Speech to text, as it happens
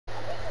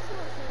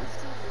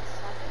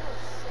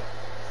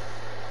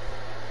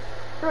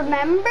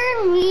remember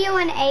me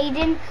and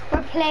Aiden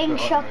were playing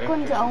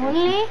shotguns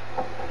only?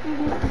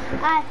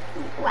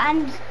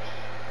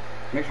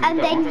 And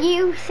then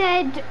you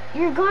said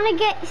you're gonna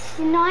get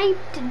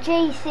sniped,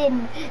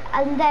 Jason,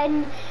 and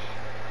then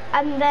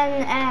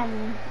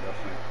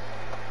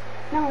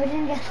no, I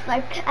didn't get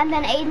sniped. And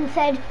then Aiden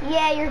said,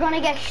 yeah, you're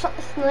gonna get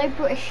sniped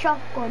with a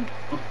shotgun.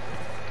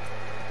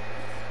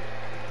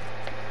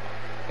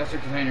 That's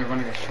what you're saying, you're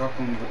gonna get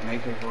shotgun with an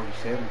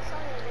AK-47.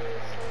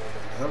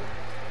 Oh.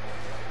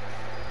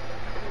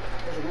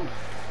 Where's it going?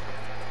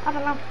 I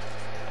don't know.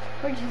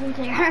 Where'd you think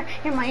they are?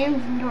 In my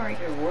inventory.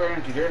 Yeah, where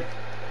aren't you there?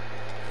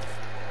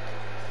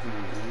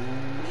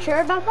 Sure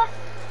about that?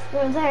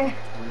 They're there.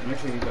 Make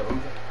sure you got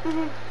one.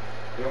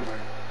 Mm-hmm. Don't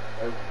mind.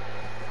 Out.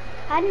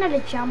 I hadn't had a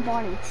jump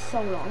on in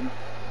so long.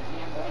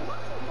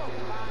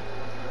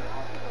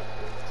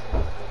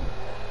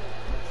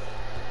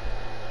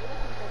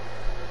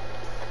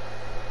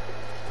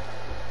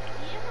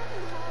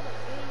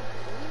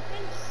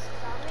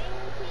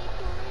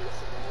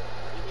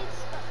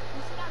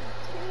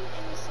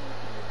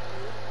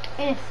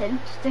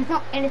 Innocent. There's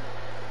no innocent.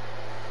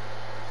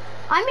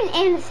 I'm an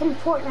innocent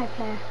Fortnite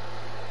player.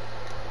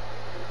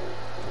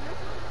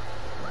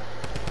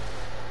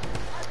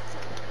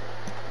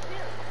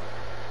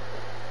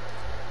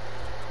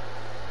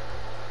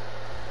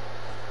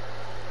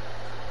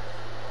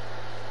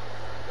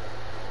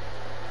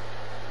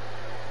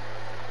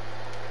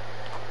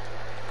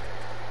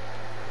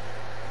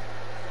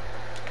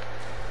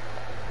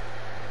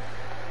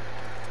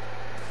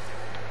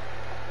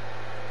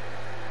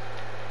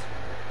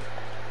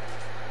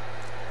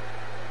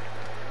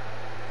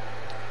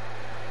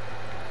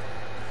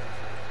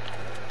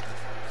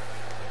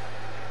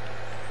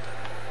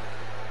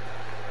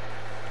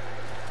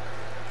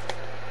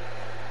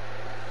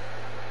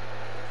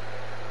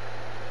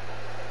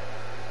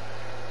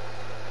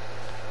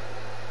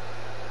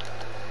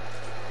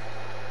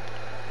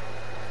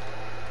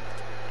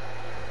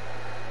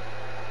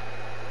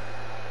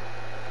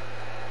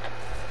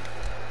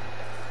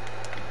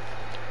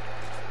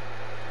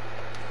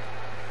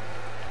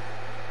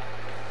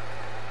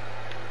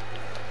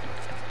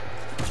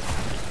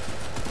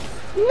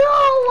 No,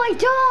 I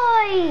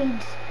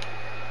died!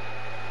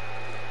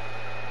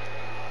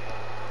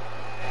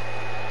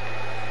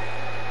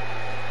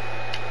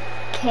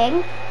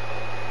 King?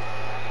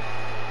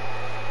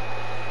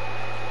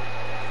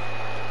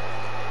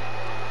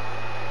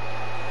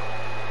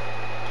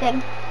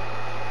 King?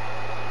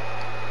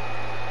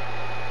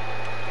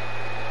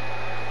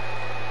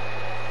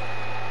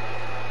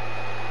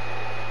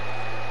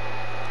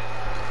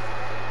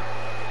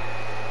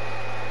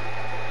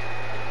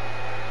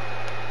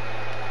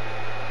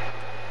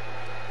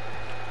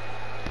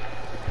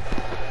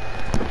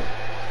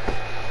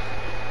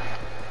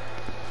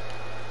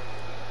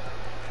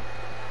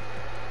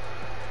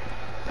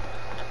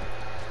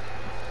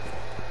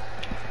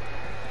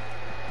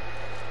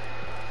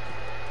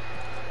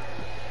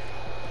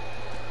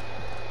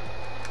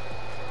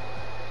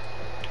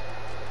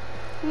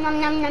 Nom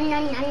nom nom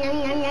nom nom nom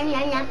nom nom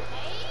nom nom.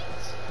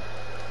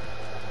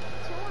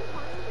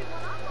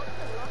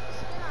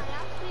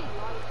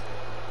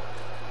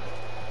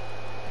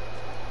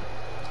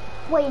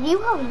 Wait, you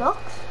have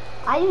looks?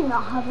 I do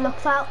not have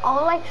looks.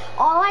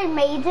 I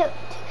made it.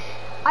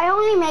 I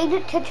only made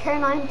it to tier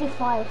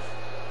 95.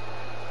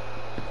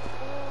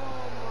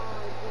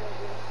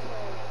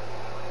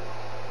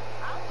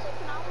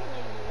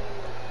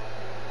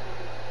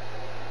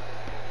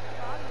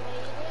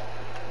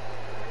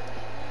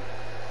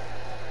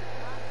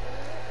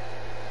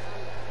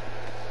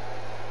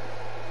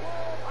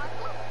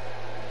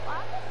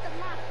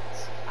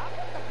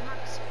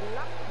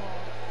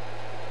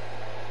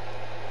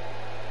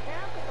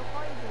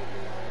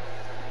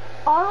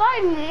 All I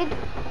need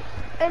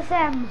is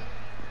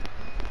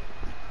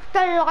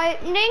the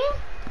lightning,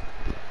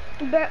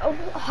 the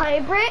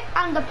hybrid,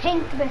 and the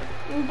pink bit,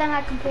 and then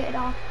I complete it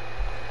all.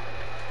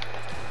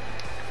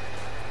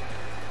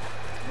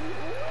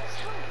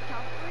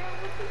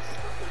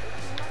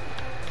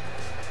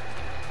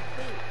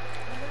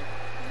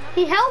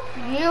 He helped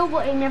you,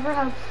 but he never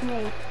helps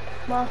me.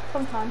 Well,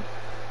 sometimes.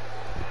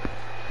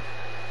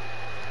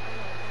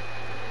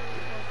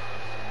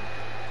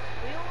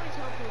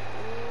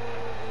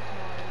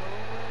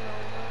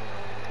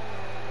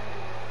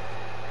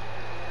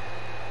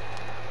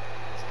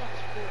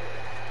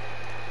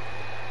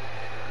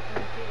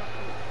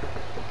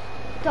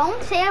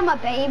 Don't say I'm a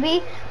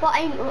baby, but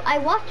I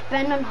watch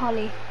Ben and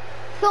Holly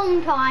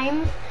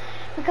sometimes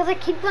because it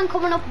keeps on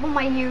coming up on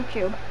my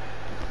YouTube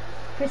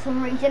for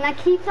some reason. It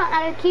keeps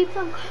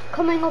on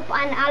coming up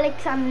on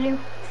Alex and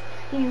Luke's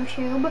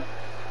YouTube,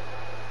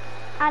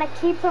 and it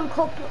keeps on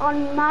coming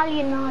on Mally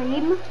and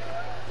Naeem.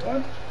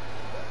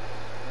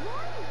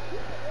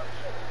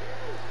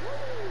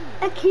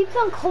 It keeps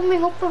on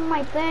coming up on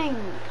my thing.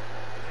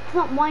 It's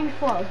not my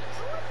fault.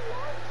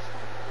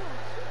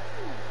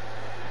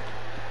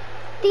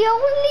 The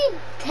only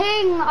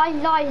thing I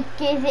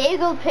like is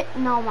Eagle Pig.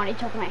 No, what are you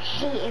talking about? I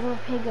hate Eagle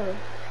Piggle.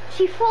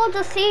 She falls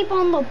asleep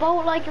on the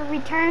boat like a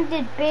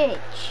retarded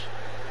bitch.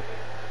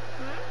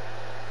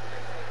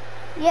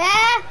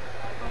 Yeah?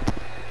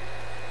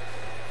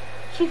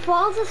 She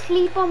falls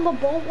asleep on the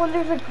boat when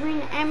there's a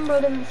green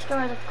emerald in the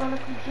sky that's gonna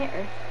come hit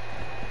her.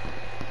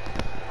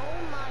 Oh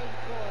my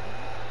god.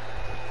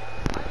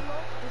 I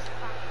love this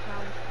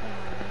background thing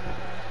on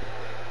here.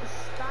 It's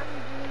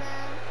standing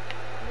there,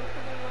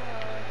 looking at the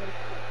world, and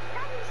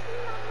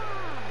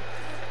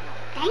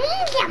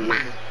Thank you, Ma.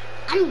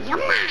 I'm your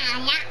ma.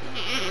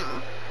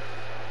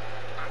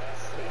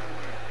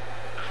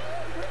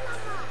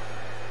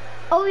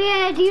 Oh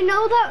yeah, do you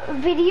know that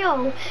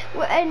video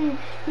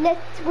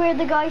where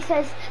the guy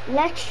says,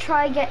 let's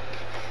try get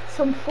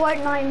some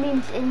Fortnite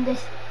memes in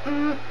this,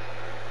 and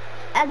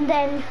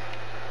then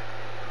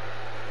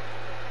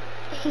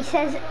he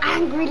says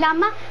angry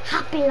llama,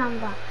 happy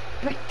llama,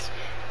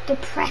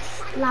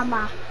 depressed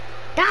llama,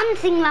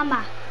 dancing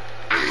llama,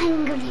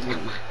 angry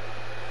llama,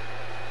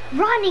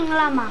 running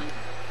llama,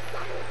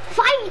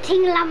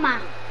 fighting llama,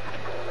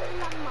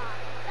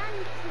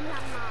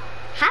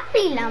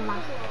 happy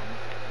llama,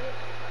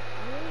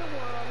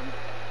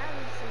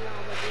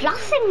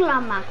 flossing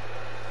llama,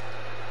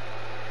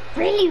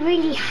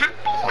 really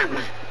happy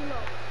llama,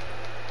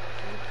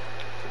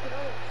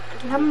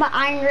 llama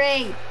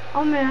angry.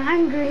 I'm an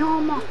angry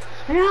llama,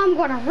 and I'm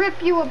gonna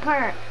rip you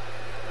apart.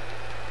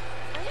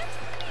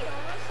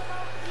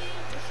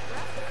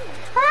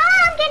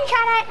 Ah, I'm getting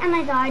shot at, and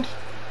I died.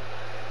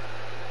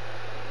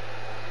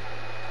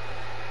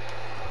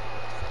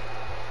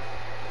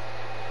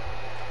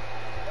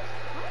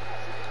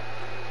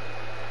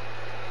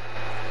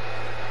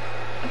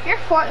 If your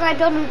Fortnite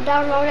doesn't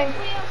downloading,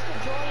 we have to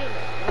join it,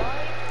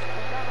 right?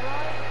 Is that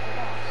right?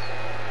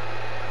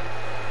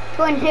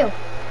 Or join who?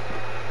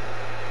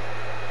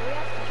 we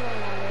have to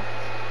join Alex.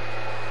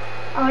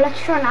 Oh, let's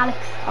join Alex.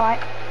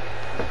 Alright.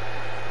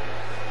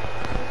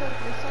 Because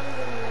the sun's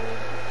gonna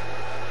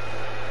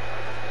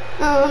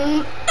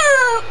leave.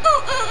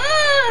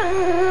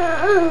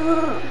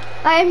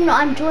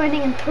 I'm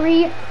joining in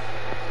 3,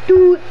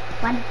 2,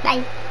 1,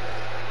 bye.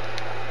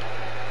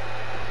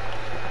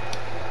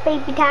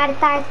 Baby tired of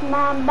thighs,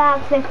 mom,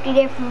 about 50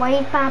 different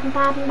ways, popping,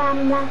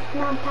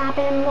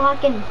 and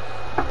walking.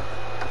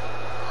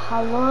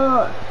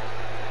 Hello.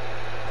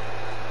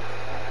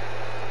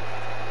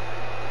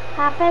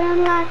 Popping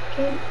and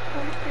locking.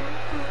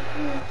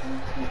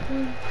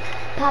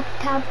 Pop,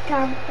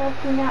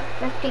 popping up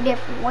 50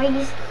 different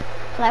ways.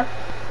 Hello,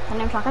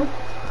 and I'm talking.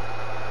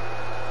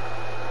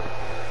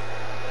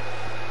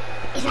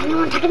 Is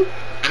anyone talking?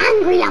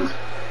 Angry llama,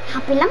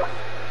 happy llama,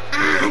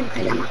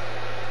 angry llama.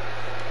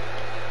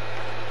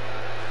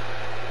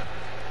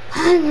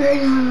 Angry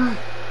llama,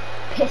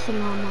 pissing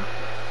llama,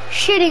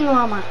 shitting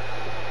llama,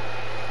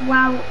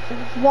 wow,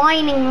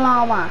 whining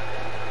llama,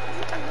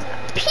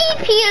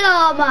 pee-pee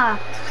llama,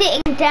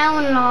 sitting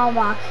down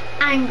llama,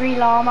 angry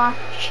llama,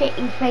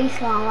 shitting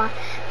face llama,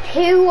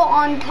 2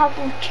 on top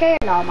of chair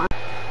llama,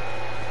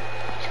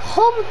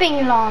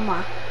 humping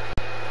llama.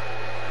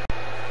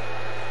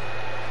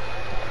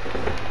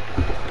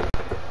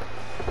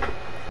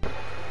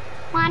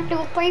 One,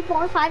 2, 3,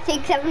 4, 5,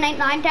 6, 7, 8,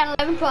 9, 10,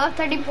 11, 12,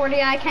 13, 14,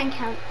 I can't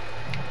count.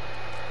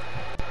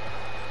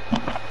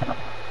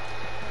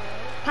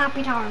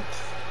 Poppy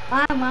Tarts.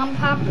 I'm on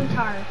Poppy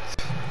Tarts.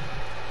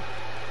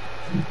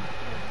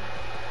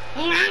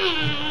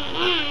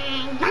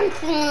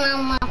 Dancing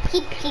llama,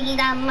 pee-pee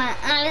llama,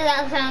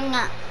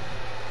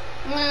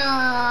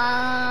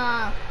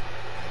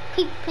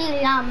 pee-pee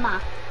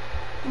llama,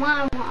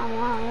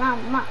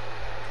 llama,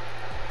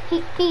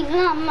 pee-pee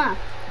llama.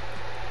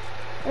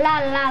 La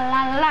la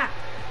la la.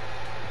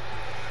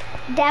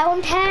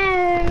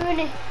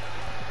 Downtown.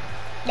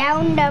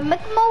 Down,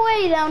 make my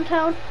way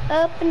downtown.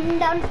 Up and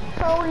down,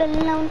 rolling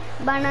alone.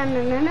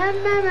 Banana.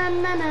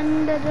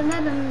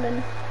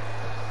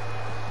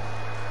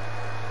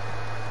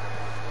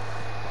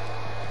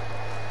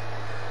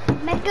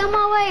 Making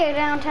my way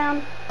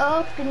downtown.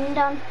 Up and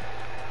down.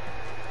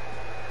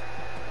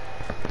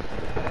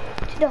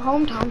 To the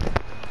hometown.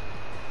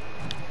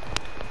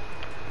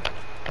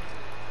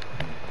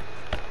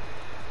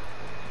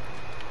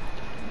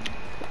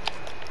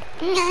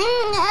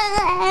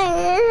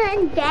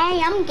 I'm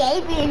gay, I'm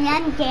gay, baby,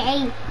 I'm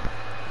gay.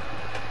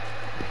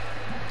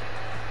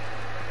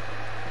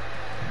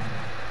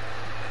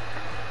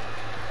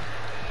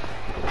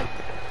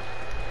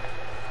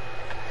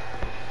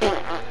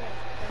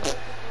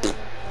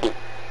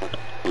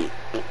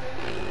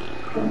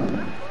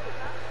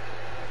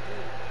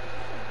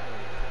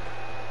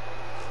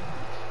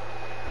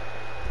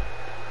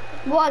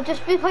 What,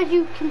 just because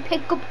you can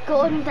pick up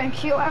guns and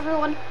shoot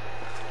everyone?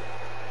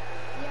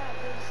 Yeah,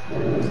 there's some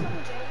game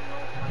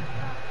mode like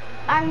that.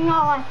 I know,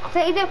 I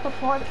played it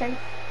before, too.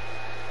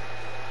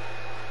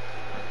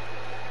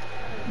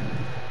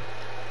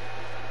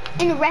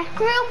 In Rec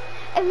Room,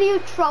 if you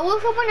troll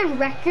someone in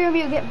Rec Room,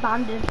 you get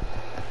banded.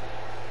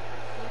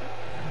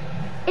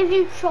 If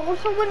you troll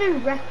someone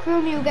in Rec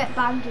Room, you get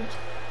banded.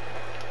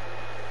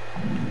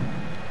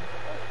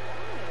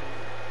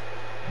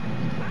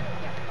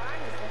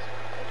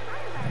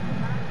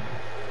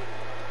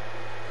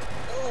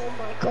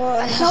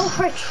 God. No,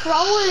 for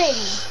trolling.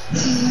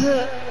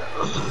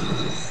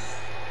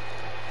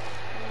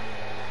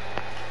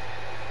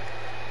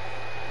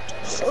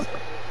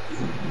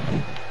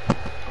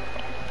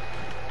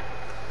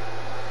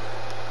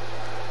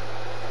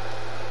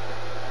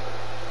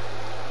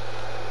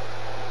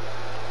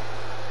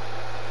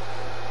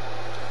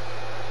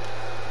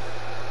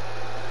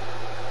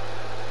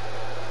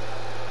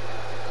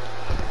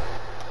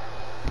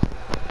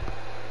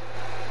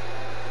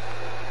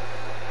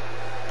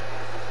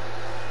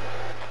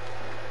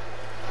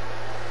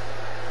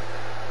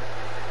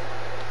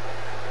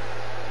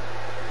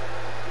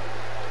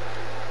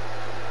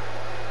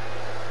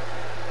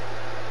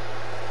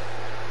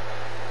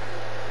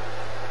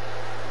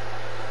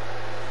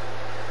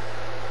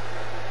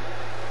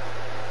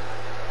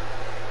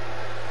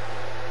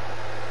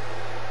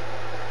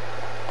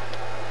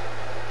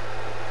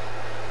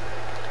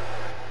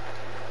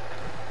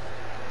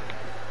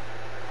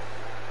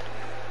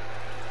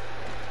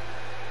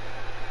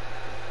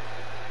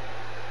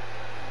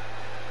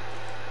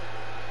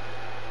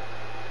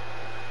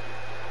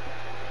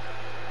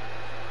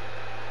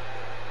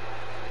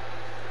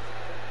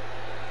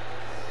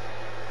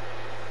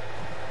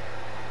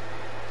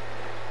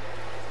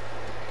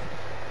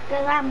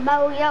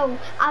 Rambo, yo,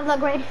 I'm the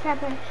greatest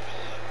rapper.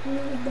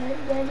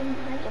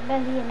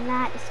 Better than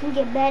that. It's gonna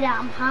get better.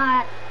 I'm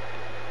hot.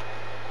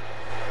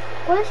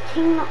 What is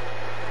King?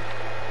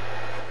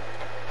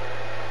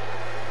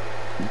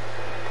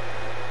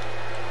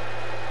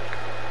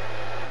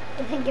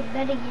 You think it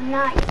better? You're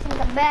not. You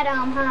think I'm better?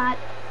 I'm hot.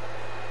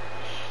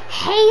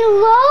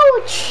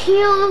 Hello,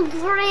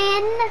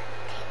 children.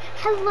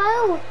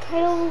 Hello,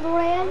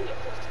 children.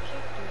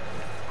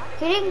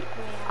 Kidding?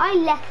 I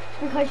left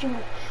because you.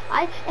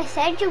 I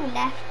said you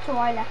left, so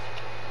I left.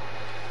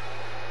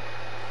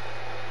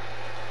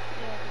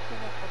 Yeah,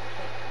 because I got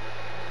kicked.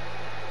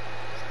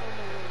 Still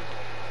the lead.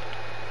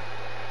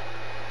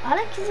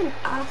 Alex is an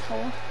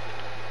asshole. No,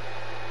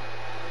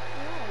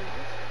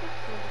 this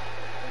picture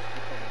is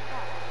because of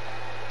that.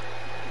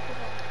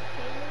 Because I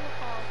came in the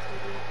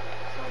party,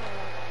 someone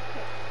got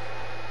kicked.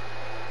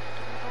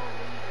 It was all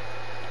leaders.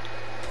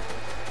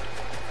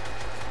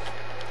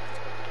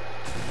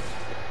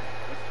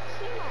 It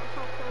seemed like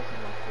how close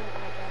is my food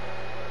I got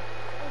over.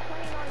 Oh,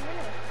 29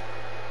 minutes.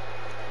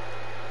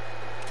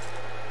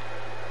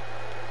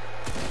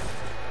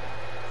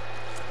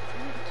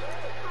 You do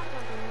have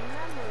like a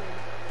memory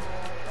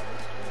card, but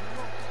it's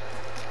not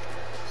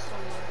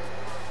somewhere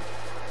online.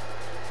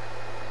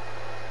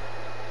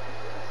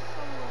 It's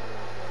somewhere in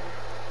the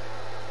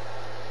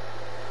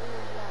it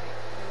was like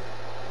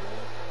the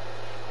link.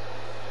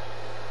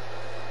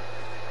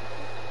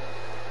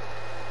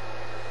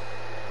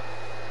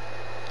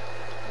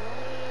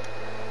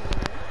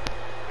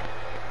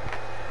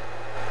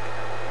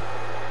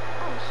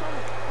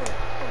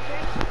 Oh,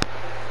 Jason.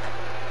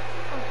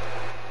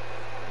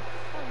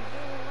 Oh, you're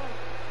doing right.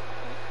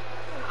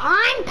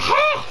 I'm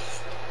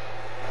pissed.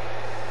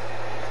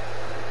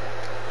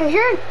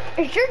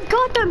 Is your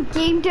goddamn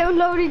game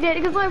downloaded yet?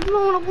 Because I don't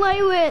want to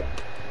play with.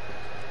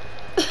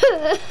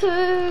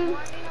 29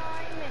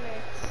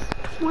 minutes.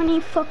 20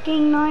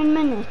 fucking 9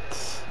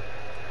 minutes.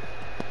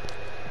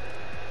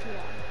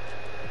 Yeah.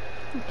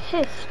 I'm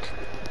pissed.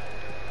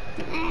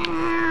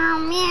 Meow,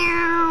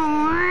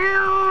 meow,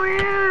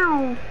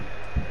 meow,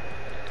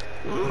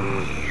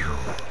 meow.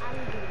 I'm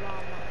the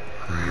llama.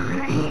 I'm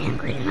an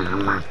angry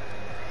llama.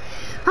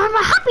 I'm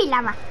a happy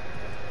llama.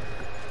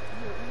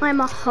 I'm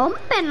a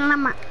humping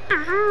llama. Ah.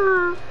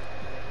 I'm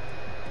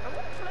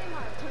gonna play my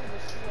October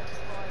CS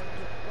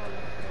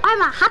live.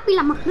 I'm a happy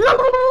llama.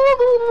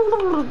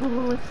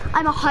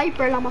 I'm a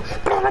hyper llama.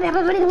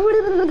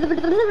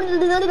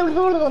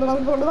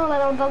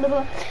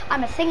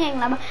 I'm a singing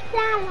llama.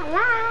 La la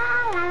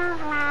la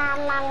la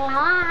la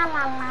la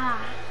la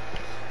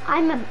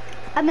la.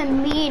 I'm a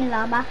mean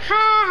llama.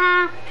 Ha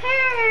ha ha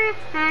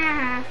ha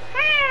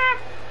ha.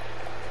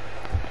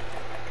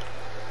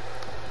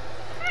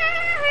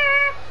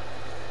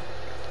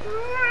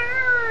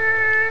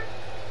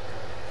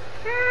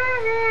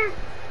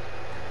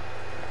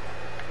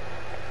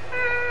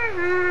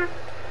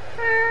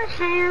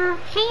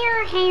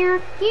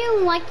 Hair, you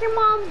like your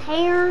mom's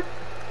hair.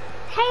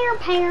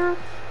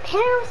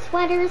 Pair of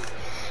sweaters,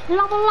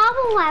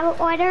 lava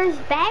orders,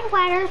 bag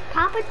wetters,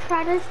 papa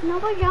treaders,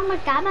 nova drama,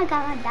 gamma,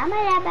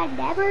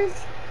 dabbers.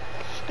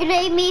 Your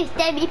name is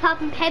Debbie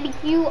Pop and Pebby.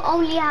 You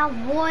only have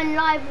one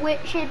live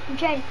with Chip and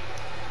Jen.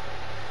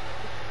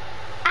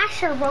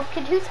 Asher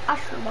Rocket, who's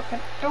Asher Rocket?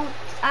 Don't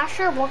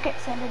Asher Rocket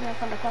send it in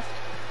front of us.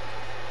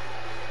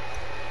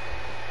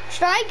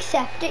 Should I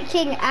accept it,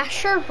 King?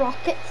 Asher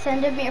Rocket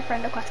sending me a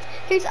friend request.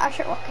 Here's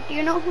Asher Rocket. Do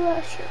you know who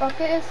Asher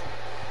Rocket is?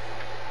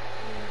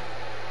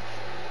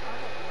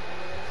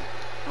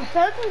 I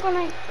feel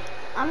like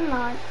I'm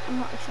not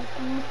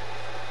accepting it.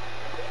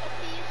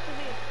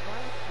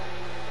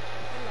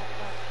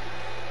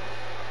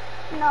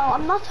 No,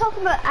 I'm not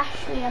talking about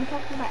Ashley. I'm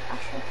talking about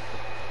Asher.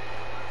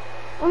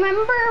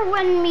 Remember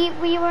when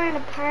we were in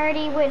a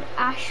party with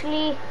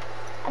Ashley,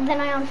 and then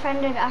I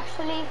unfriended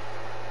Ashley?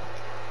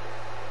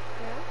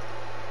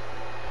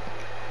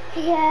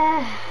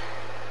 Yeah.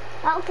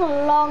 That was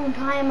a long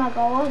time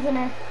ago, wasn't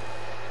it? I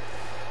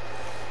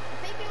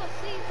think it was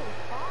season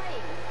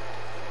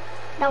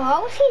 5. No,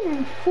 that was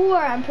season 4,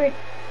 I'm pretty...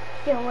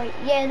 Yeah, wait.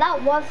 Yeah,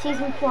 that was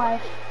season 5. No,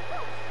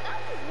 that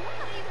was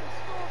not even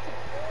started.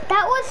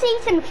 That was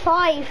season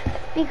 5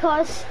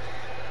 because...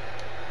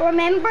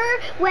 Remember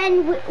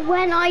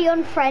when I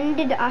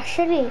unfriended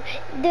Ashley,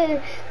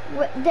 there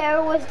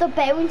was the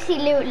bouncy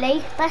loot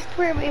lake. That's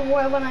where we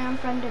were when I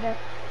unfriended her.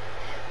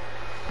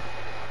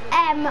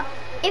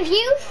 If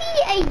you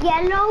see a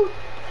yellow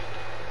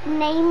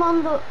name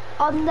on the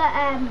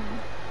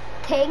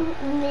thing,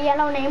 the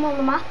yellow name on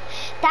the map,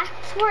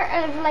 that's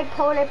where like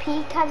Polar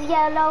Peak has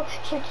yellow,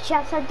 Shifty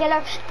Shafts has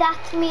yellow. That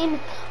means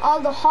all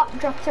the hot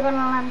drops are gonna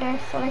land there.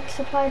 So like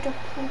supply drops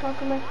I'm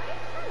talking about.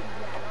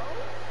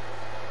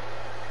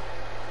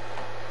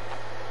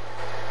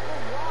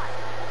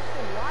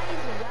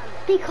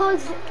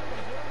 Because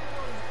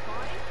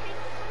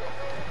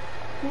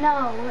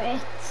no,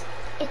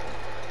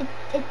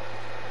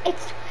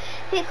 it's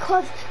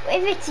because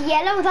if it's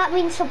yellow, that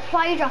means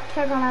supply drops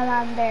are gonna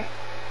land there.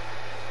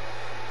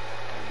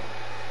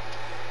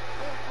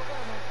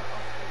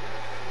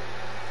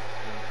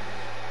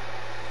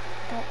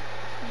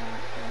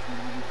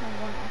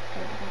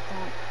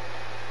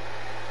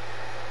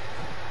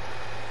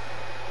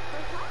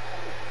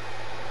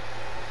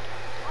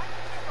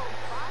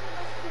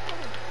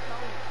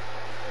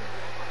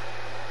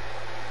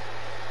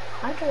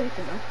 I try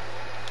to know.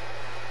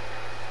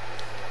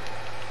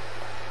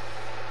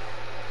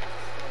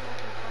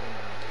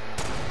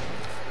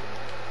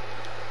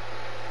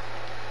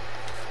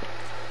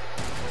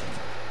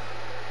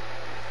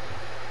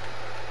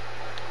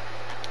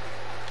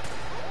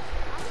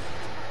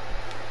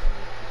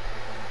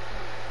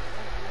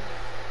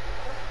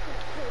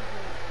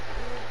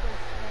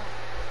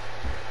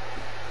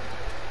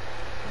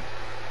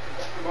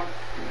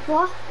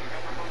 What?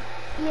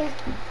 Yeah.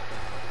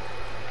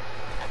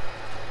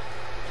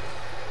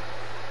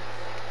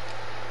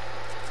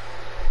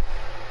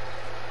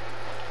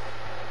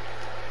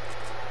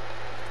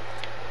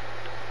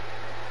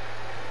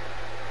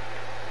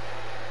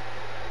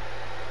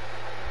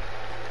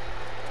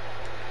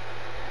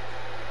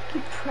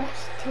 You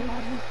pressed to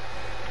level.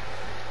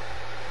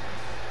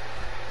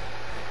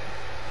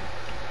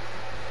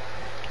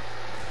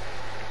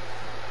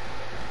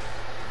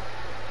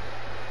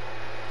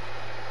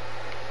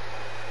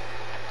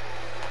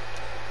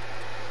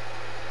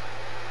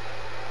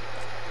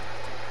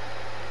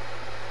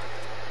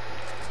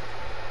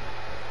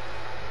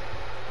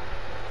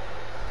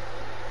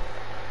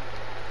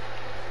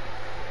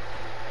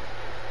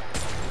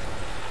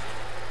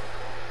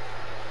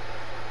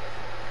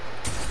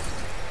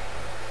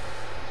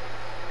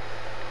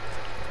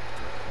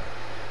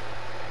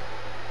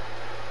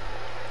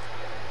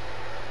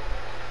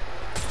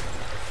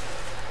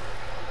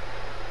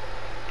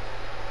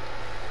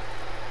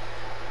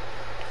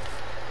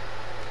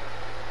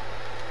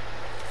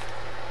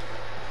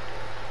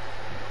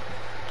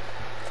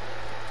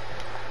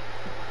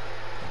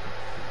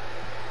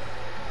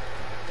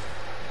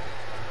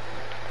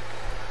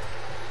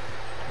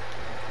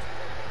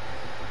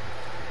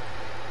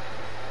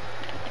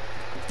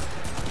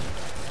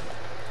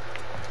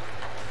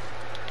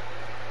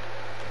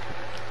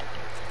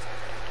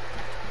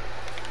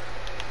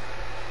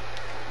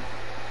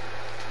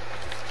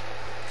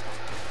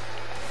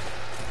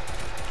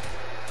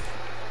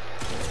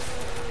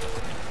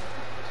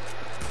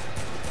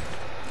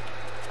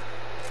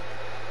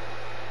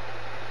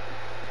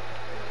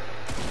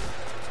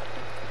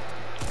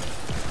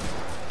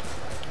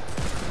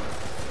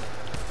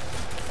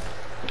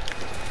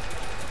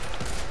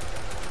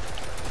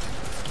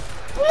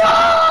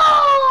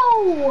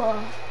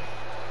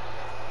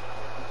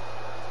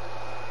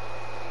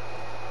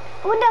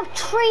 I would have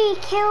 3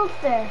 kills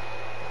there.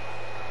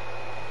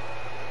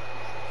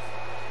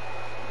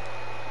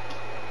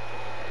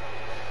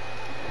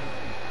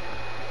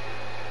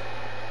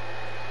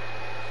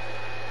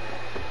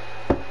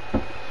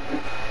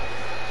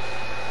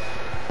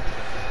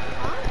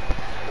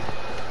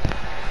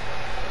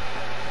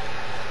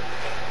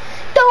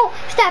 Don't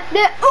step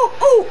there. Ooh,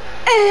 ooh,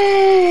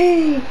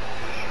 hey.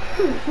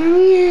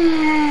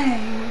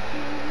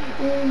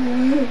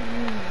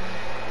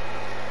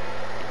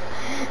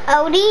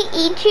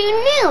 ODE2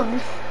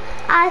 noobs.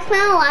 I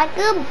smell like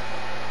a...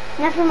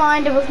 Never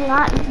mind, it was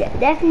not...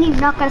 Definitely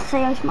not gonna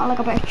say I smell like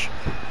a bitch.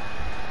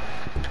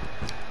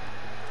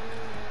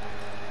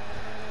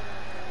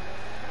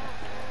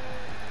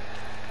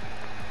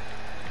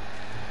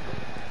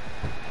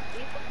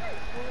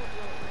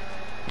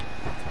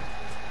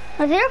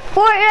 Is your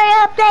Fortnite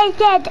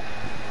updated?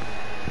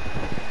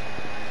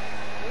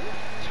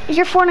 Is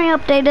your Fortnite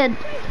updated?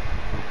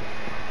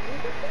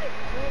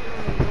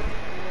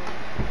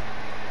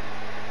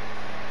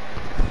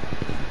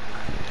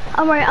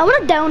 Alright, I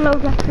wanna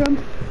download Rec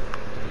Room.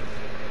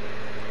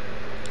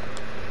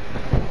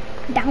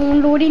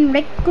 Downloading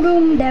Rec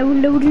Room,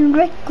 downloading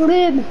Rec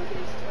Room.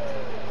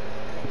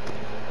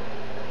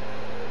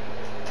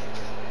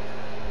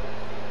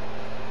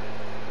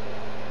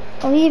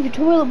 I'll leave your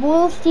toilet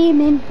bowl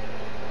steaming.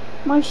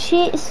 My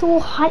shit is so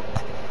hot.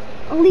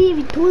 I'll leave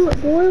your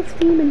toilet bowl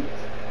steaming.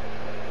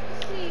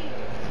 See.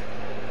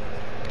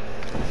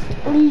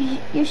 I'll leave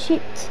your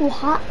shit so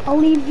hot. I'll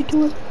leave your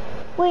toilet.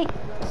 Wait,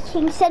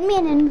 can you send me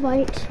an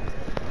invite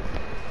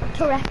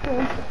to Rec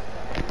Room?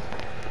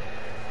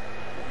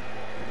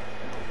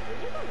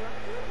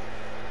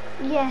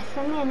 Yeah,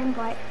 send me an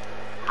invite.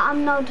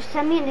 No, just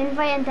send me an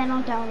invite and then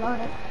I'll download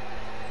it.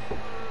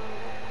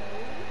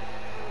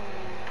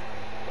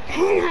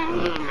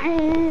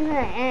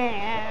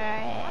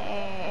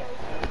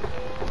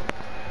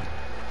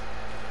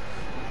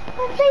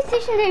 My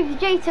PlayStation name is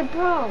Jada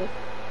Bro. No,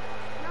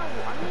 I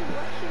mean,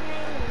 what's your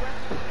name in Rec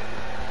Room?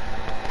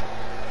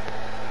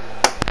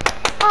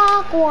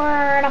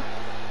 Awkward.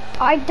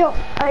 I don't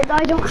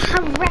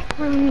have Rec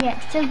Room yet.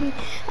 So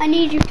I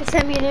need you to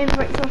send me an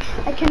invite so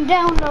I can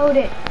download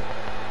it.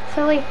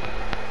 So like,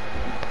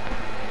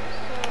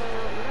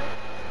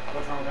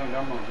 What's wrong with them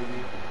download, didn't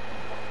you?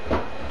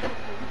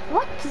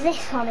 what's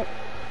this on it?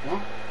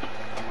 What?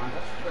 Oh man,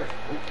 that's just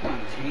food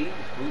and cheese,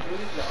 food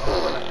really.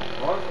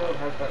 All the world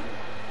has that.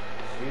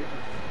 Seriously.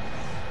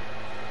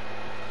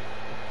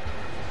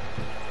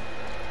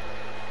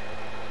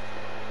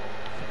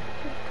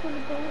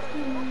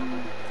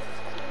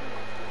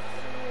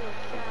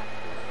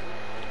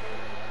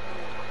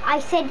 I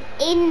said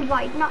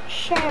invite, not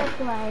share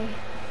play.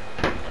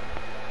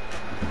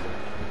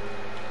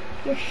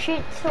 Your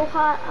shit's so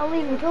hot, I'll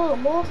leave your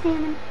toilet bowl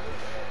steaming.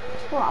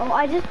 Well,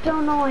 I just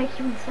don't know why I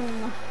keep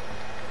saying that.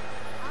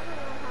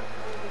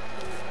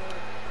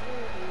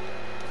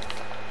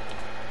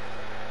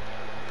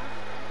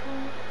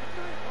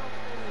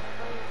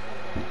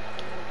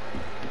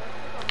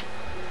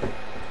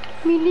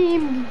 My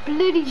name is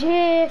Bloody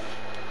Jeff.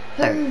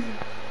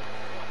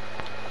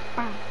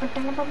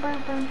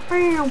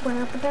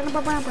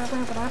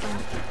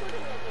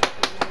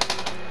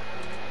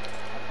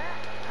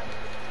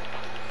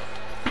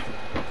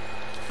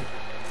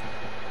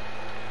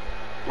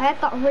 I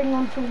got ring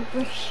on some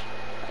wish.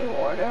 I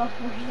ordered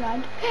off wish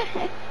dad.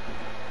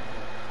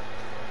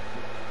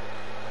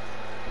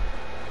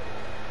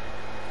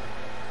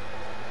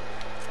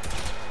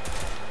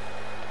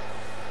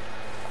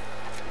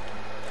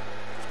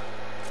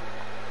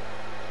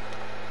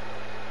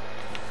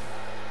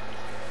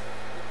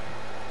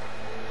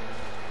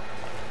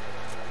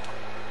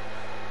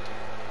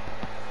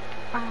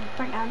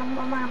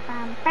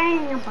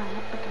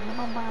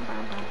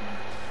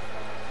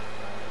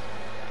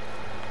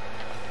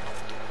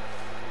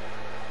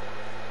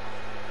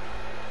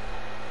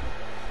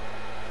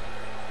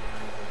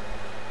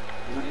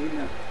 I'm not eating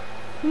now.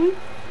 Hmm?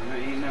 I'm not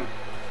eating now.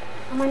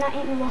 Am I not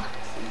eating what?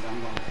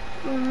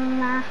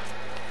 Nah.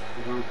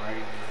 We're going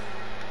party.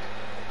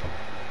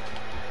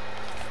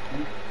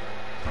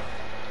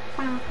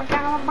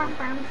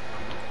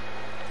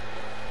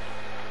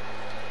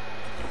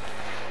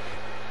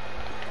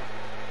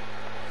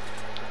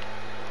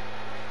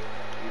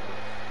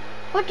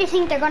 What do you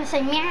think they're gonna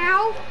say?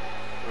 Meow?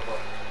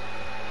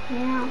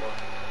 Meow.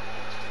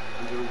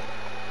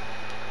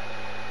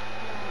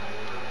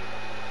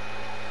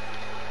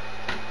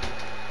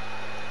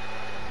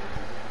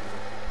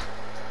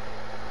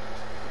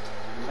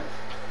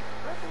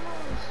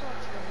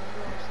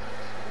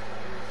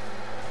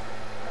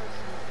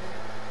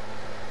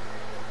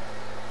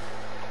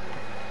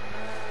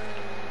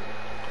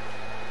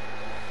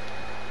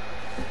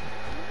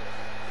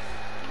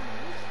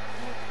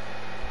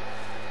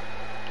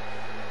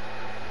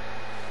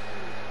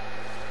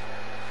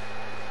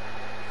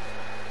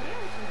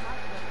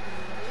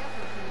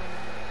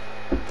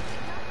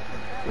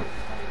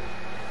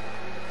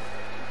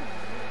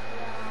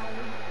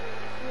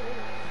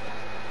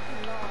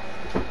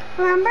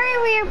 Remember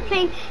we were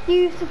playing, you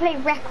used to play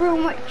Rec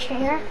Room with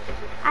Chair,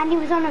 and he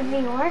was on a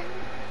VR.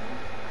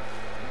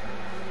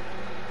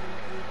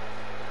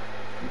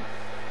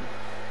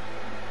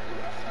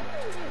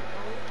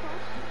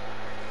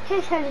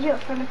 Here's how to do it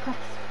for the class.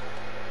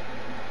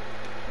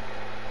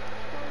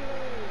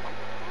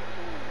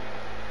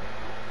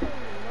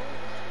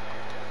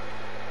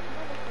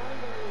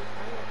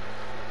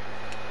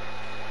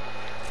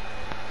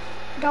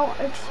 Don't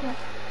accept.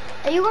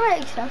 Are you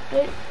gonna accept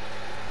it?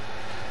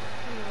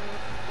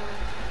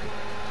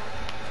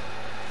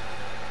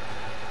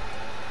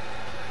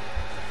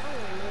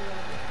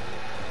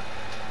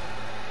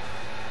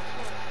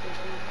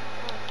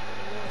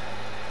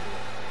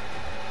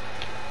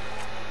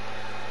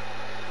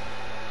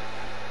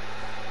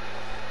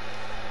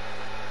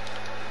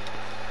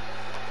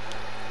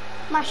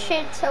 My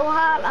shit's so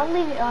hot, I'll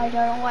leave it. I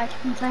don't know why I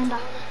keep saying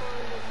that.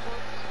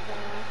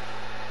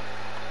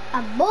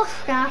 A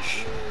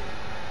mustache?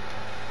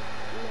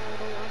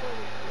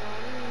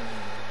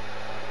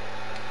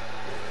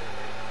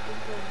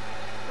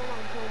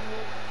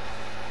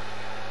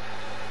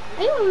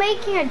 Are you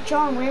making a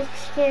John Wick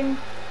skin?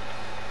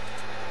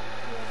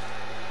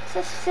 It's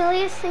the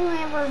silliest thing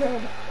I ever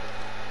heard.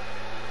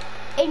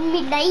 In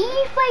me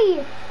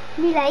life,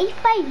 me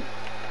life.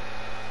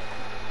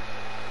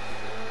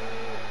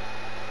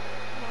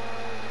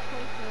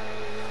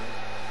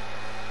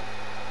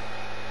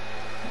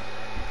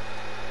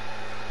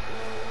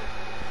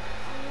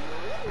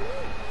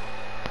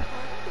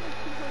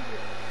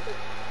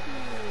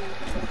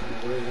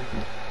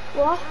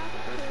 What?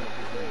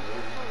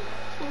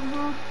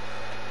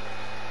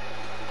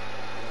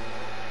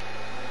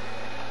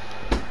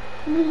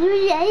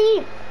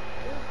 Yay!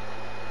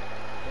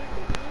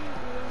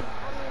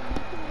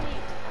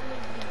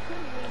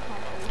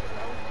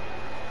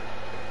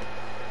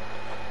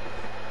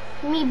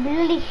 Me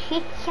bloody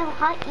shit so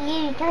hot,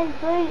 you guys.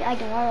 I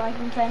don't know, I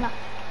can say that.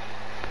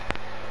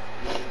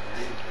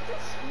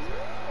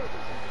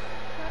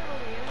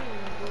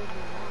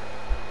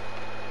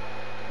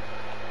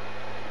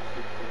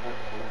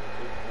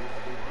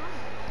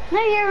 No,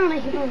 you're only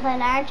human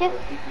fan, aren't you?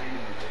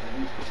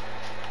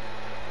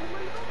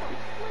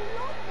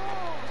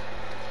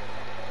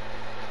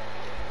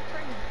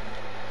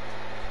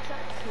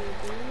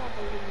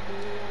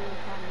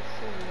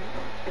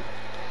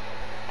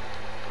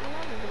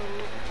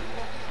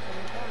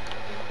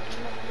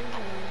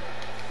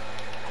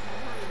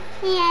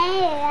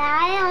 Yeah,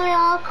 I don't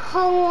know,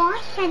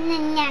 co-washing.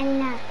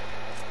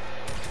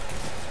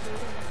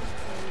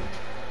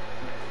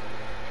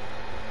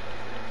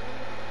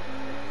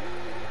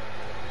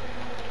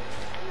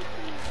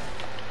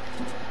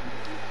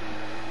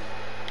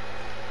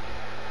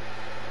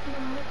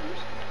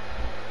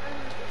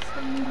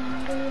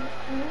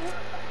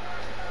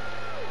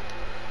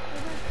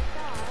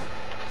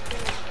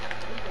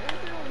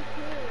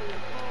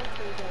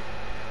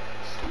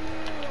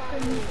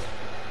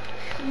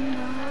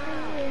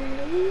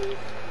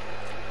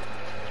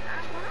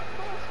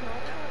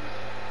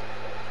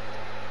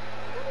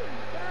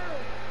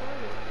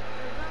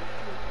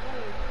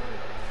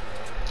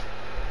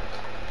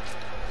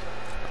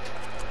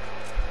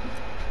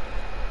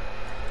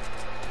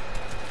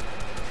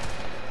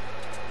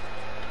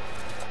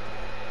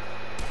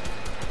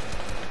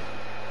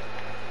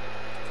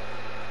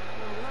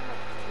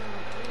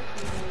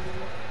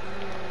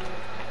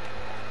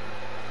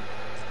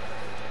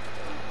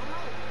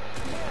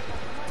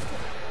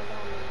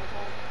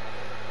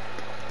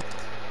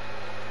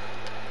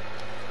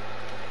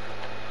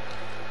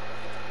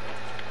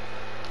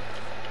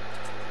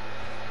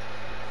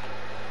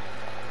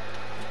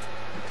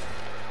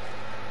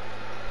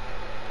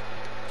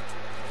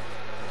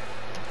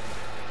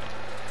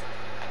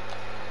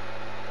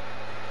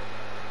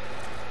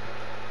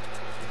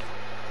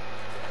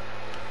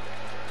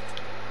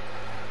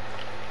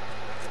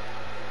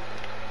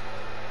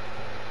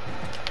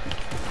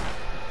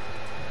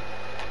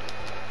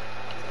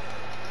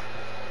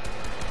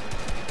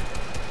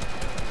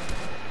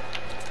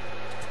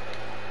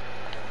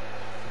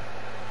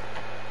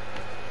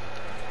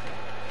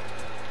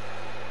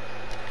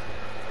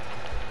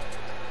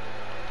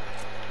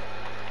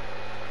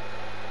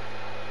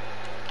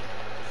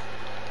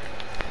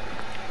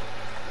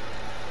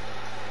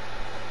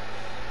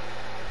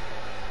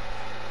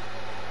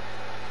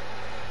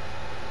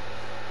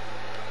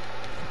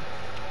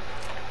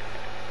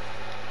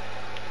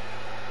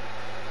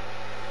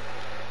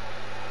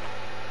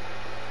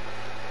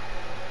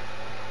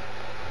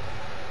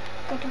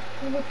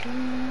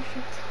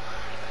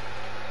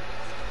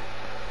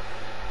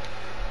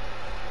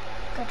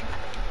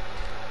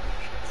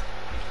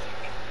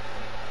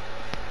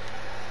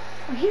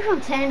 I keep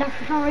on saying that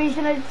for some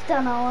reason, I just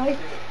don't know why.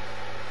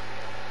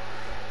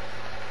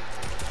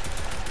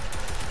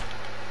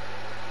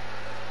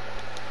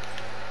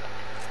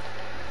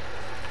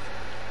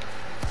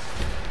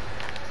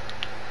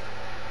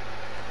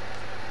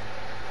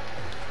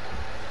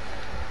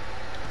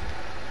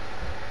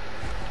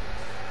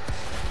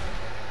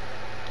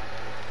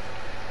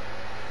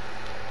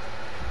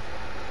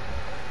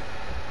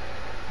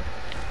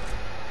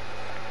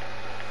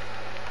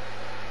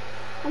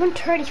 I'm on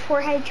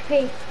 34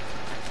 HP.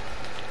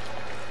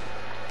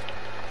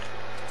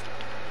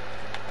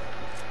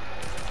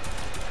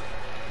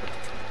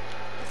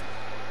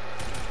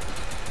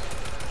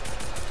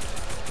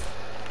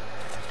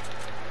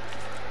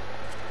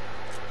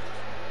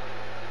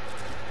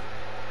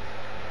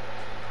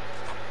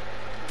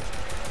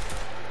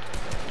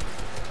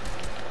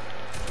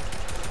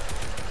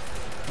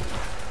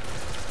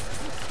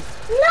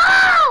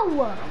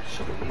 No! I'm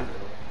so evil.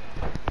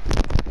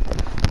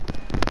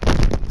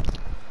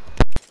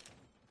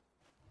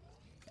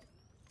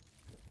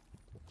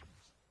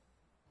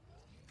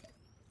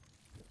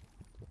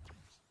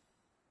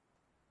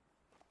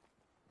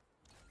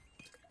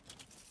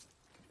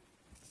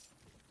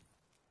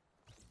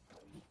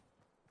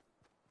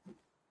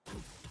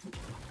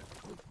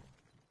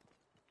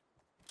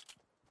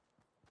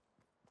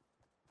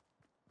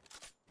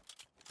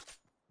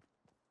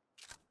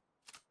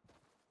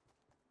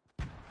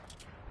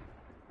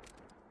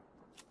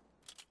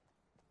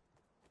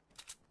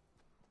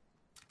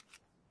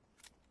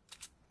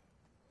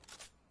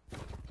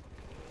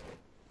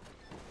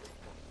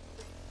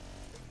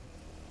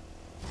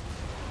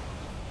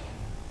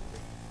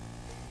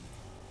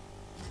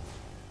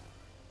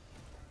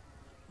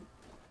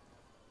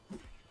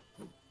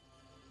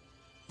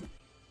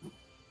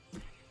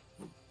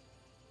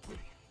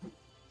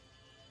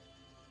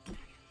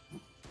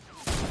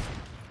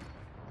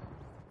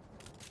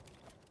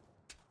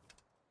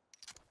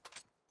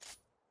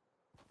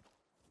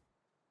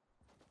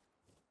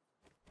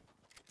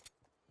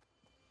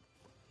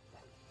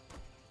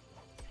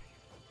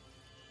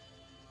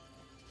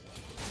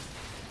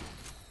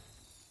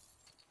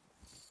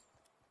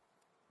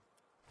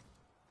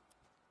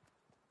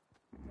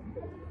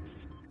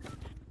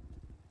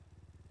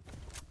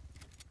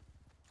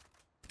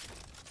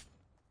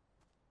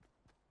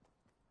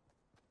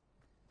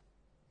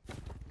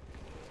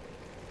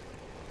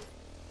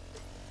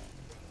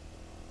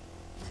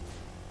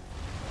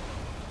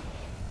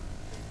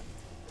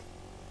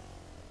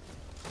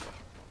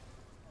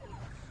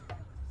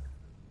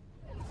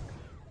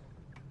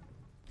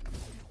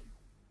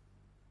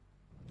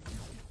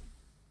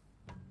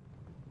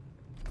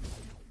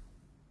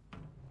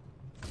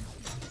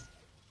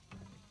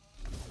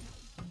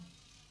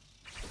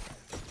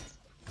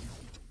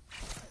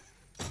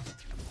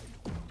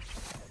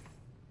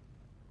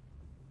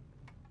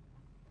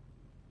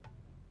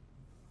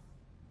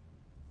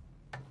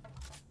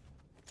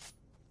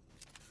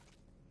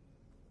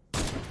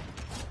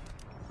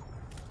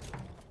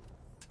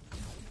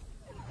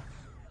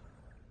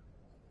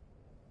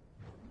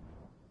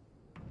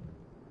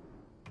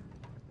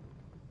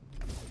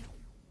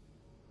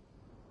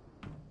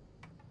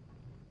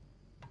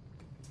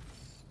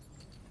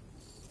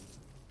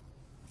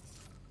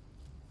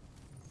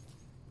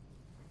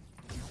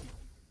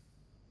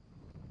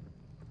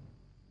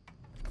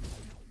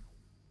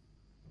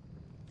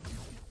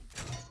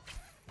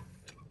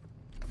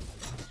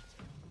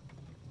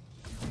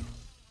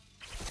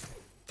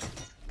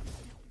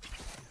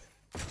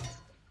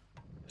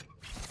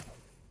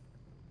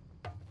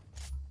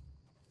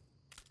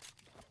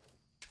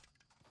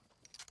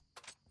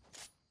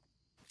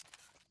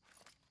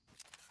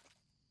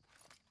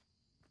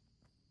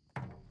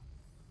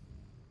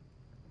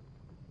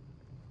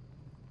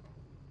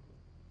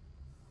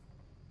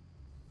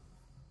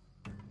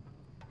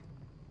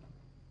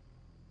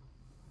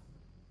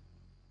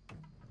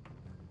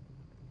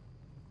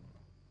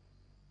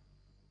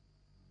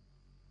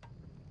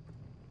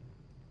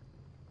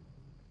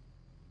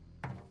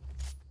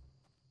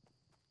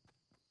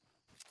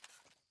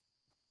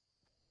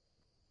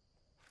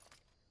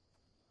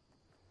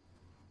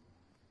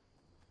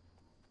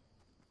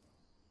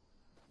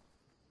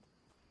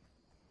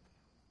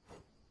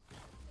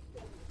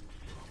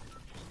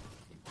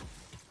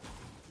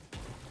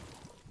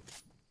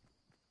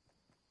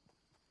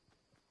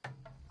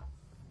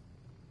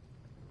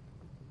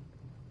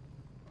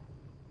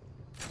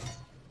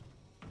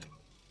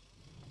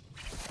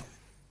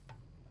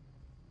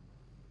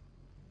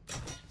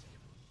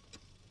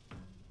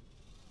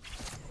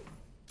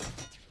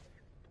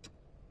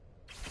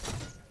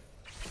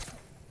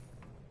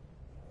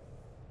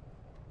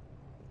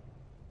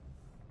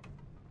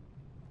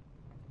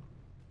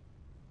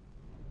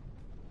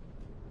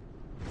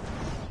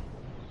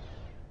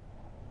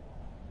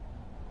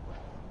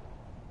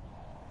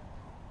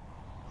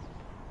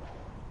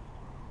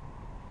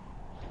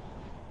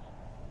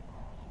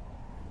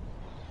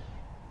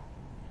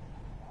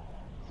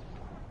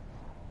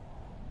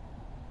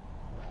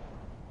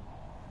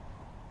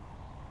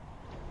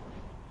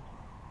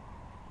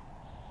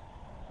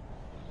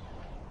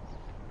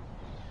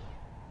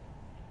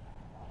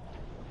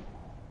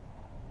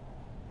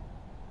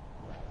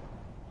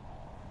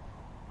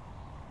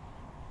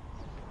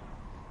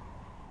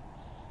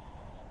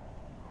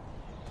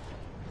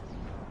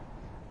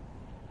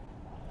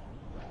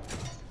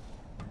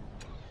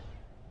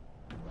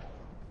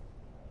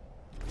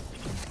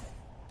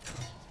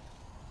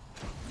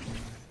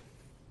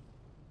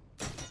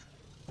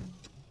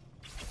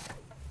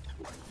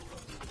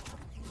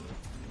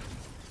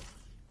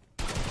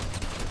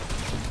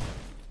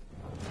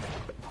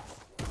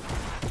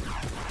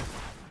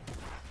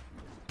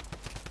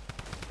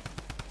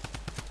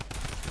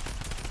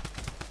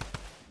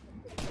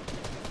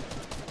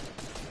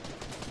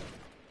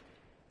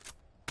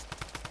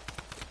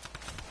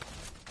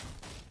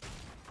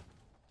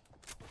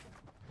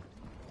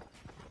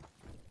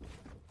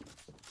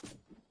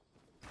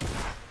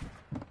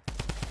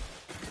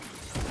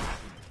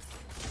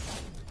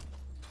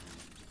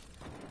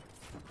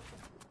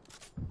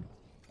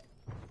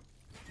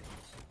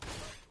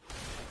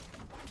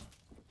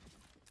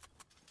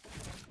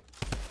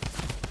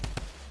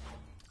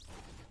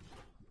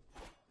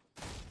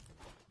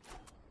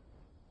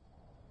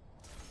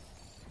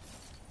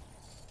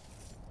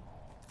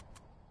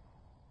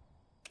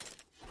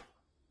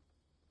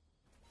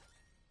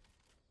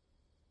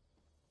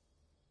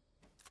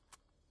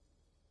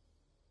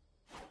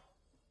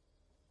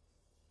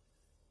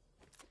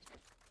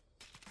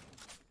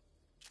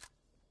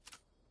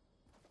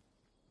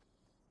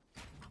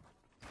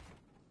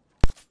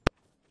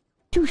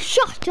 to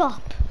shut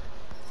up.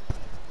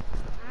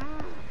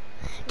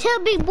 Tell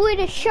big boy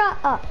to shut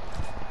up.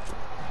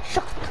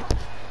 Shut up.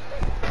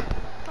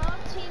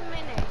 13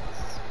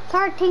 minutes.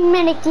 13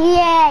 minutes,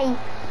 yay.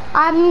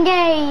 I'm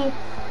gay.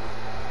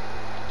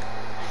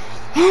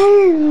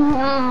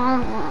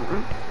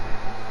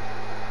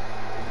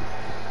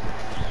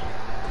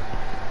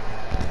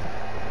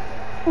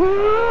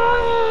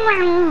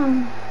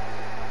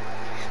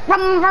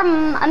 Rum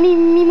rum, I'm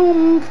in me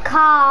mom's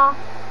car.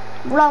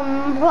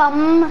 Rum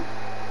rum.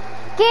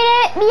 Get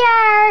it,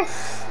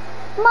 yes,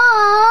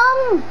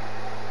 Mom.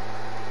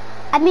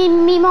 I'm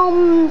in me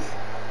mom's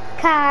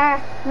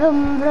car.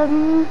 Rum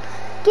rum.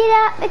 Get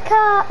out the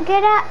car.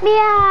 Get out the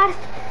ass,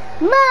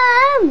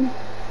 Mom.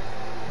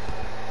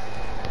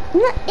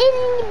 Not in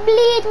the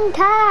bleeding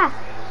car.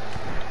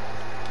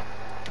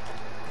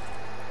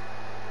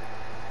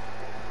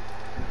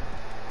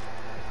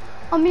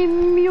 I'm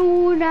in my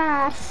own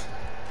ass.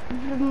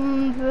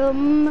 Vroom,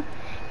 vroom.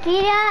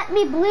 Get out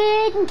me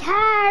bleeding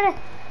car.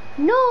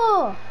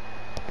 No.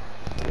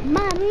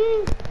 Mum.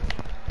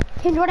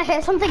 You want to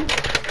hear something?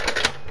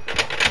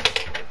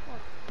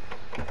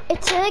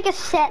 It's like a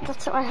set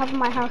that's what I have in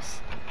my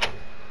house.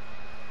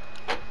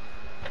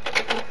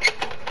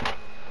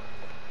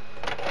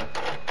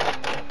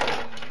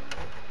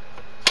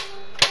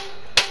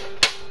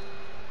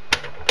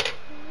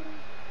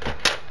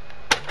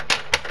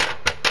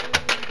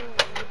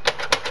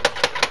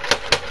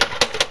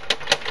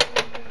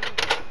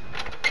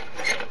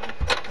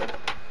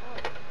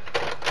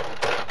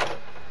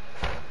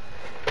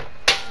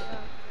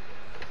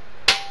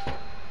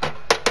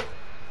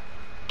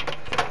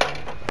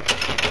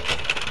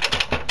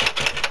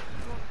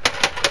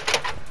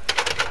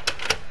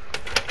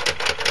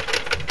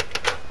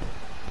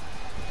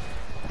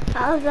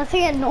 That was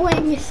nothing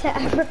annoying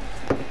ever.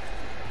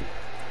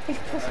 Just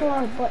press a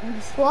lot of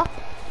buttons. What?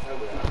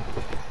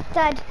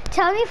 Dad,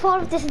 tell me if all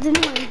of this is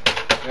annoying.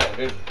 Yeah, it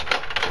is.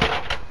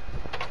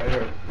 I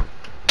heard it.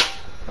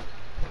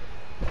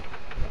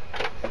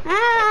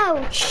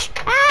 Ouch!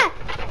 Ah!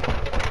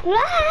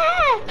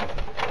 Ah!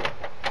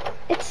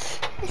 It's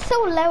so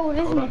loud,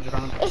 isn't it?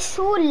 It's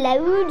so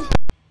loud.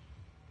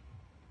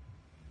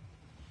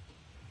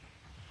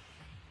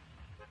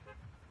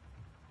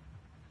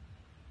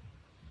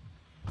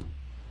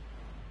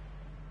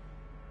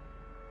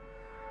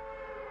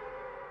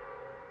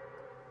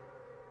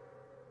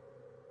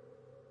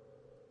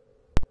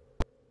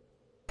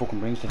 Fucking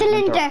brings the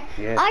Delinter!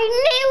 Yes. I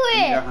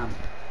knew In your it! hand.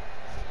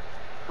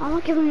 I'm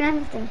not giving you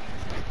anything.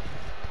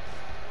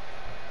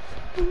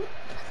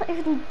 That's not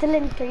even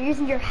Delinter. You're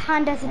using your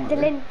hand as a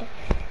Delinter.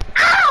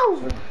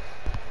 Ow!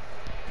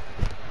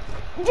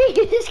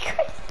 Jesus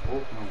Christ!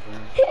 Oh, my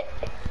God.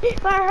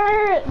 That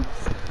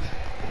hurts.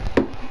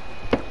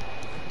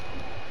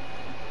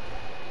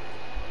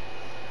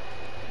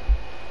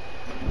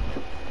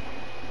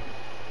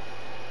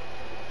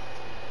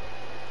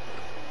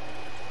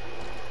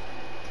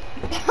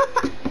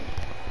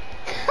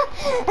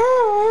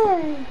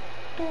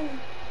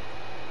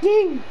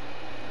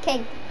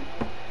 King.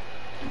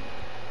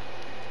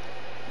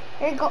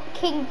 Here you go,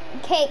 King.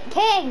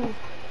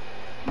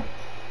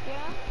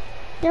 Yeah?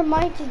 Your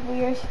mic is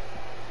weird.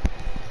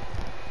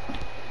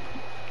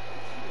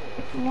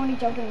 I'm only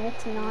joking,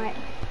 it's not.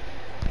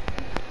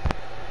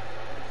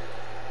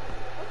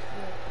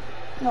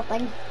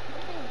 Nothing.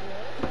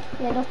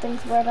 Yeah,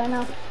 nothing's weird, I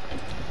know.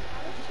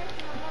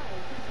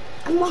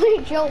 I'm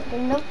only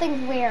joking,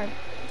 nothing's weird.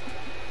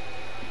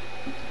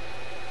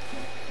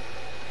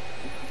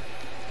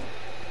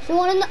 So you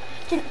wanna know,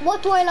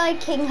 what do I like,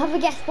 King? Have a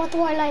guess, what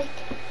do I like?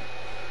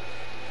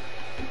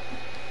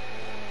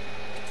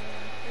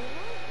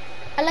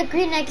 I like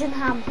green eggs and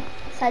ham,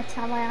 said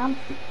Sam I am.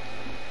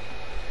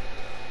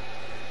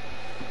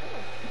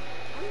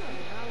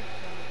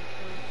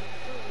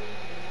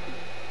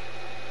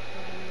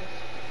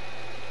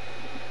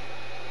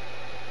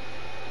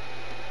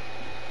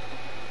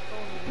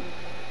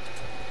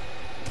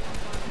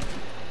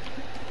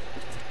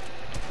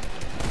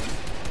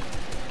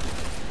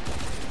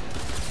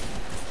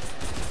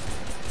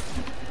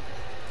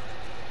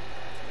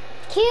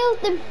 Killed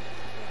them.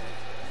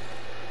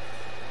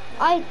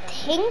 I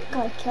think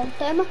I killed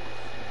them.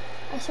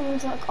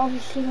 Someone's like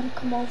obviously gonna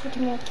come over to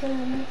me and kill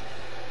me.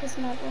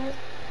 Isn't that right?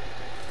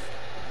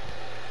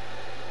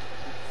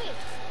 Fish.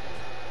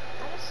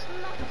 I just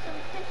smacked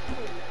some fish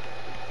for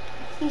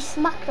you. You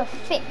smacked a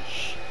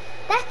fish.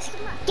 That's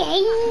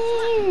gay.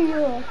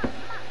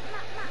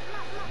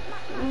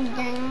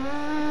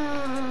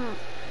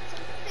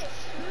 Some fish,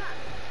 smack.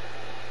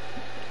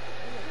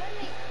 Let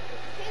me,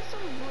 here's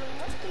some broom.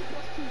 What's 2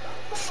 plus 2?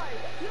 Come on,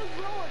 you're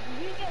broad.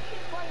 You get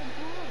hit by a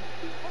broom.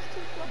 What's 2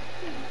 plus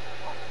 2?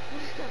 Oh,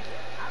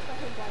 I got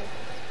hit by a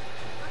broom.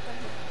 I got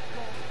hit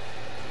by a broom.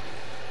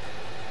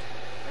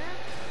 Yeah?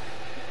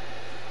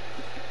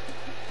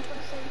 I'm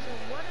gonna say so.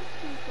 What is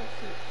 2 plus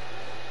 2?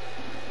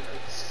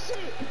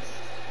 6.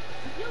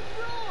 You're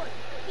broad.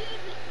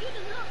 You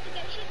deserve to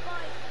get hit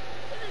by.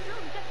 You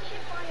deserve to get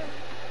hit by a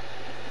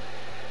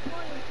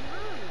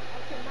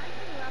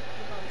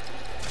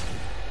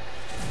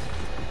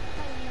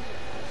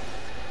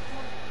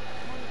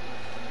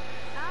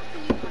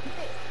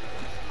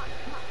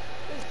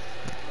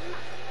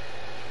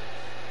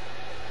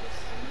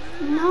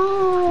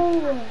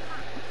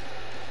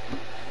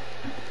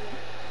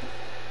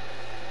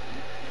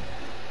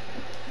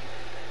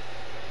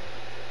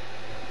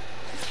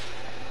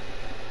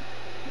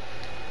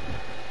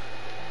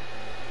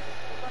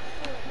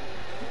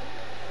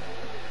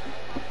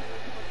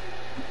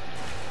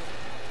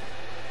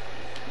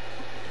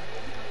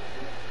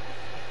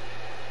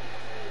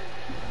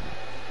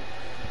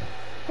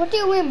What do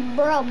you mean,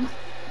 brum?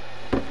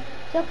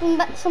 You can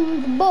bet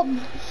some bum.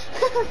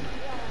 Yeah,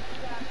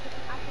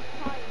 at the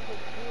time the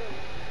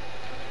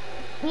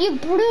broom. You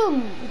broom.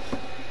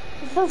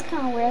 This sounds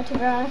kind of weird to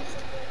be honest.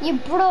 You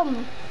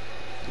broom.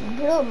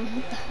 Broom.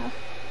 What the hell?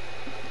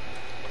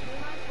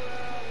 My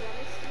broom, let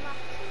me smack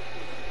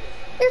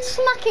you. You're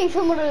smacking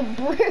someone with a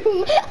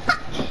broom. Yeah,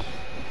 I'm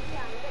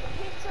gonna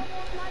hit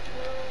someone with my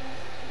broom.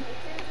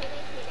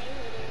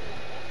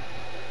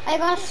 I'm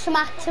gonna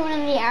smack someone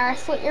in the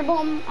arse with your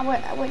bum,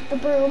 with the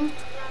broom. Now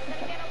I'm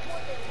gonna get a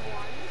wooden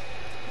one,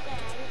 then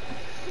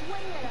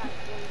swing it at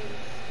one, then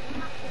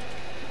smack it.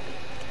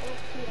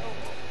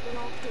 Then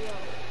I'll KO.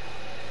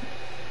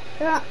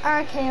 You're gonna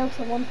RKO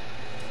someone.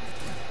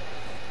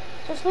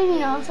 Just so you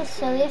know, it's the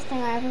silliest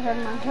thing I ever heard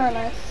in my entire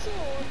life.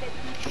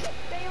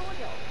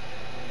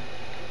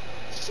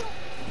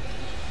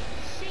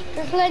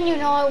 Just letting you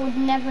know I would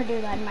never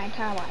do that in my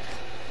entire life.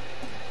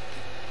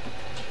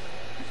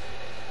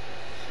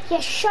 Yeah,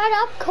 shut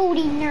up,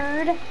 Cody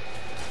nerd.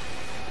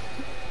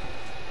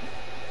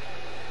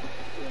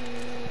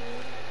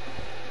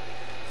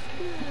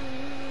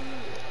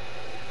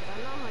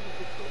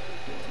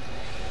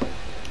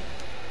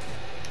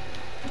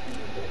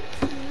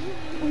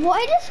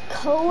 Why does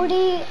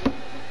Cody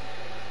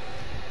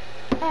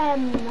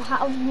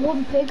have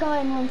one big eye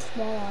and one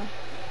small eye?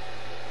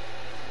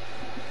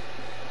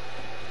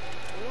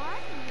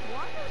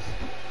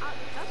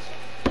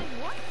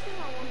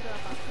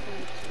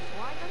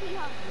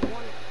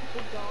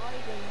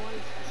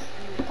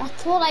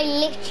 That's what I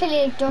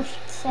literally just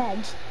said.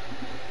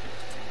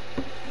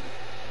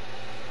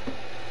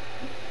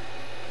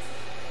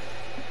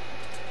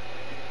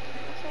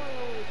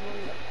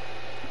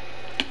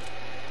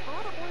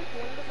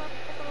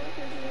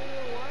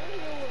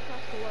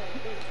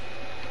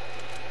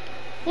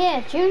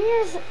 Yeah,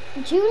 Junior's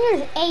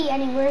 8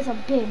 and he wears a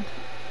bib.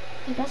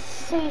 Like, that's the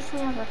silliest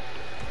thing ever.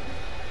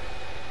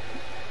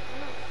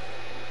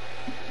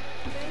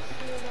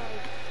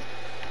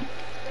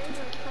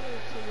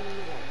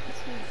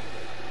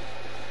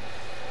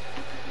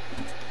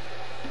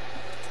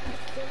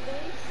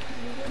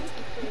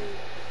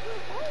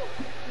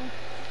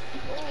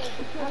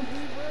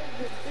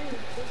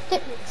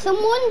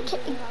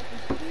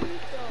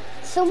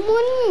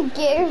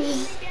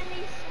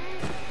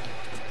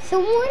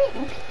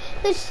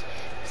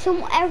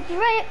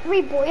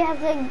 Every boy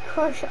has a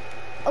crush,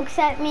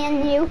 except me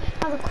and you,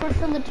 have a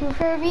crush on the Tooth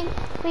Fairy.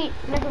 Wait,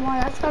 never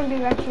mind, that's gonna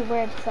be actually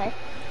weird to say.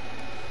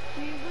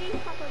 Do we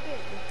have a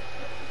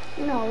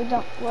bib? No, we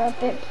don't wear a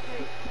bib.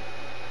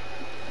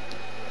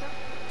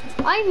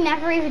 I've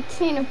never even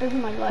seen a bib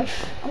in my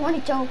life. I'm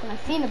only joking,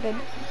 I've seen a bib,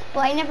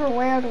 but I never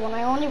wear one.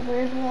 I only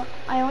wear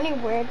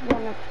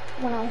one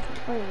when I was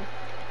 3.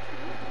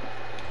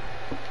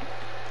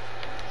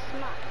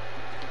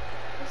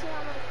 Let's see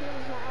how many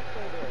kills my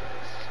upload is.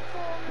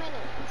 4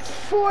 minutes.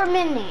 4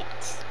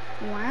 minutes.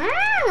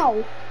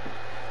 Wow.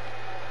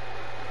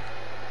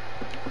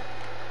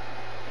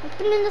 I've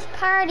been in this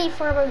party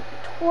for about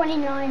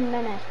 29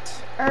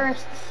 minutes, or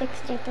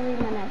 63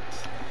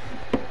 minutes.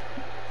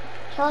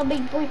 Tell a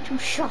big boy to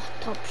shut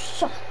up,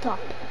 shut up.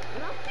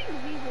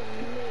 Nothing's even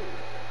new.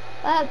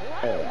 Why does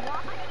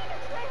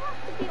they have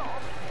to be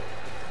updated?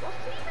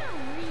 What's even a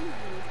reason?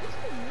 What's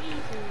the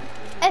reason?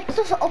 It's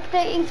just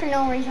updating for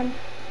no reason.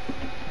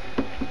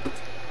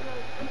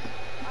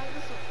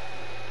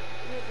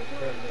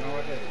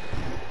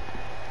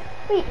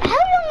 Wait, how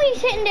long were you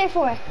sitting there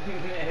for?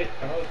 Hit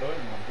the whole time, man.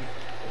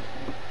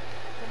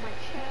 On my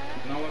chair.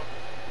 You know what?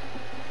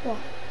 What?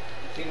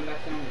 See when that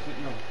time was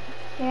sitting up?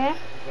 Yeah?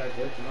 It's like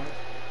this, you know?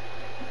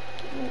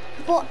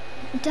 But,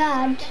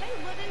 Dad, Get a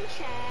wooden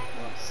chair,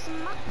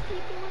 smack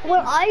people with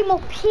well, I'm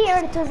up here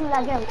and it doesn't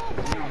lag out.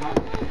 No, no.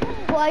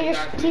 Well, I just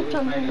Exactly, keep it was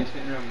on maybe going.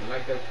 sitting around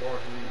like that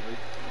 40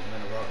 minutes, and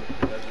then I brought it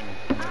to that one.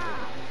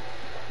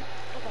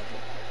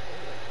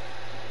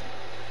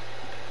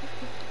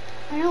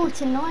 I know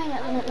it's annoying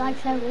that when it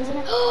lags out, isn't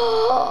it?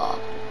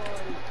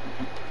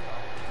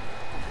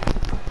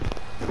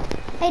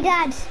 Hey,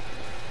 Dad.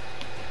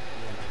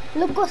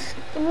 Look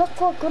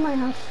what gun I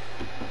have.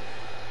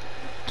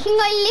 King,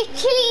 I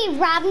literally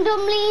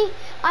randomly,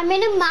 I'm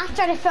in a match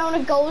and I found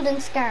a golden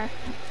scar.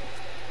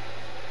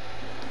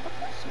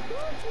 What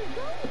school did you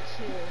go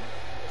to?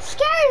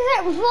 Scars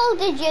at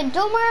voltage, you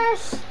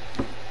dumbass.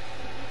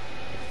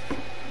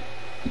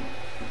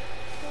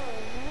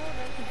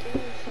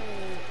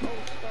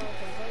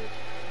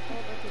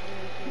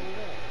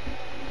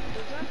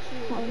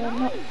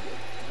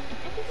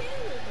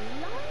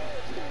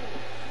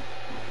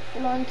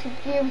 Lying to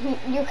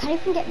you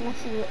can't even get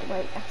messages with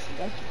right actually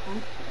yes you can.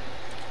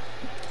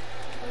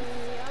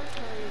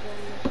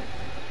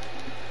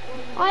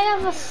 I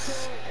have a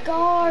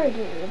scar, dude.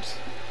 You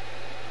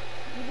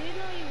do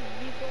know you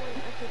going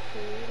epic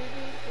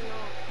creativity or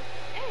not?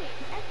 Hey,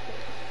 epic.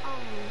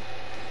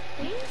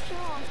 Can you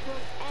show us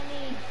when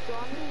any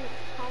gun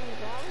comes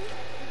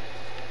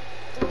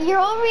out? You're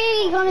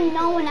already gonna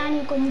know when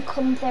any gun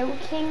comes out,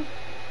 King.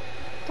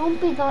 Don't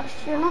be that.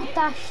 You're not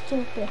that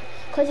stupid.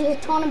 Because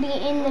it's gonna be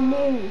in the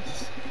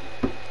news.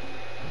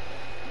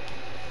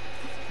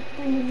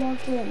 when you log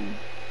in.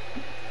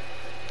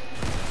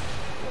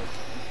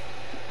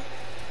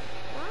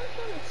 I'm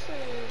gonna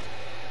say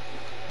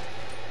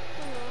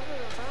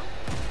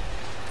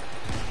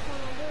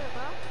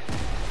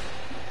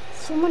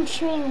Someone's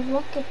shooting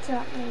rockets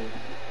at me.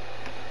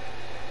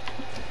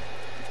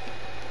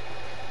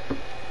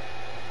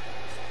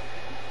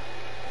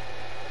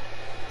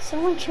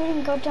 Someone's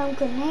shooting goddamn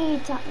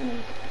grenades at me.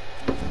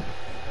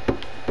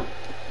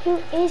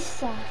 Who is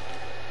that?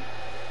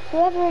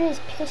 Whoever it is,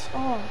 piss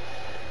off.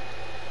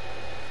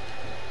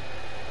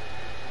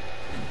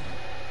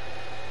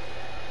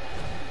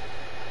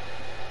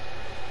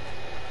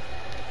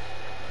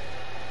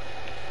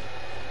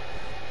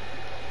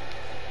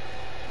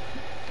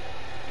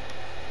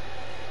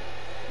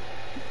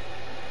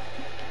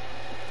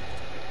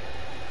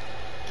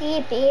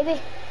 Yeah,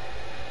 baby.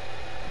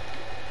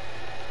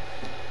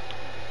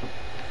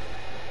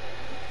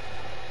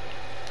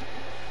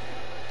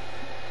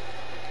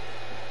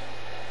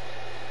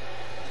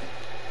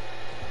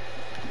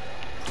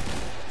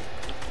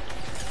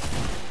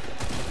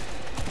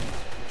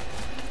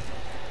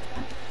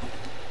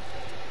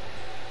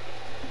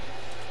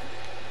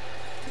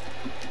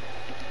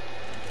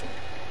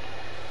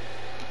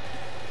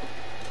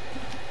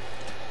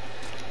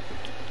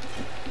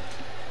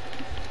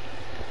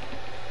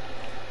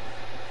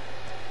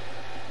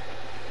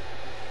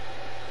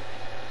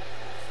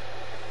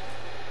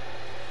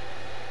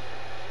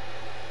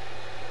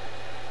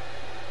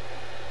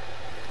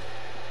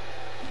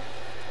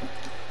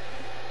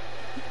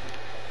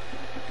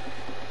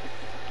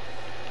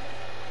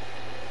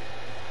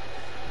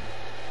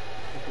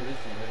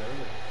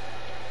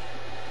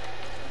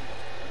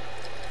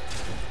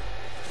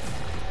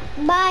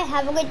 Bye,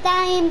 have a good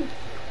time.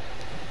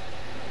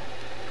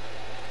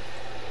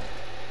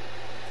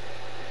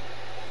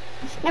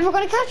 Never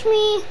gonna catch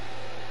me.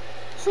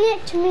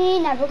 Snitch me,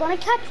 never gonna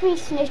catch me,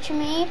 snitch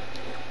me.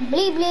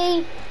 Blee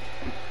blee.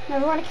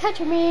 Never gonna catch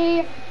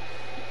me.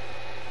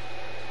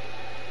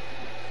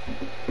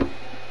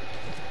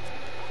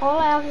 All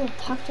I have is a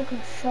tactical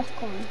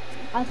shotgun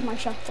as my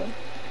shotgun.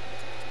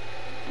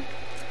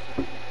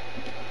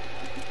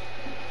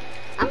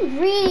 I'm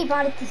really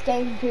bad at this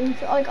game,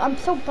 dude. Like, I'm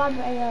so bad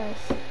at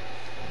ARs.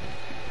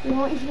 You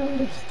won't even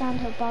understand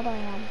how bad I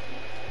am.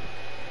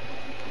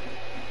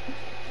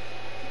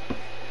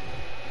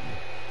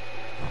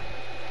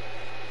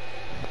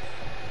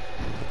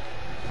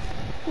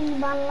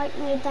 Anyone like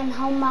me, then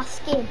how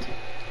masked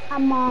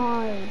am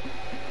I?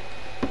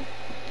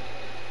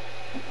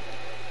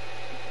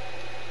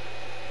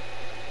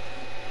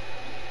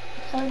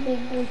 Tell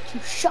big boy to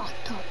shut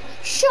up.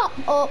 Shut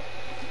up!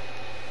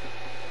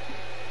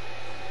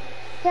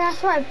 Yeah,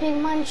 that's right, big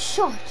man,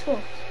 shut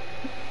up.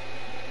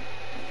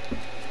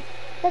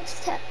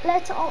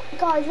 Let's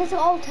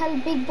all tell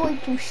big boy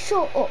to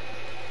shut up.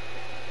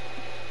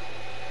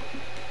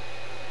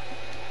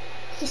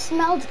 He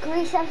smells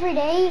grease every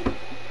day.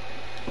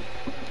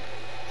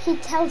 He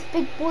tells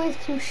big boys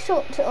to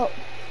shut up.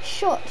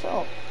 Shut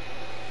up.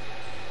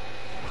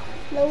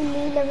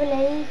 Lonely level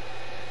A.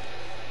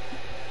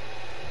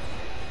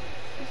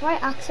 If I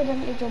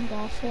accidentally jump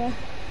off here.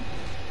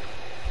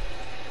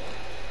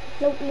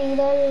 Lonely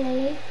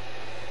level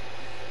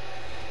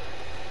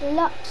A.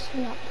 Lots.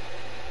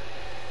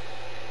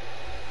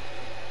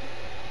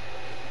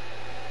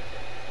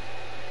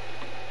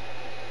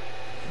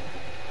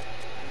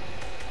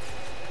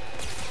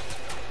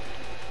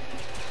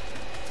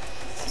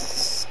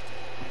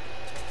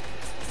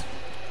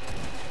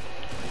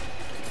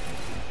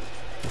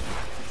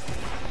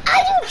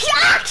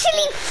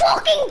 Actually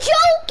fucking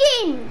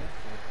joking!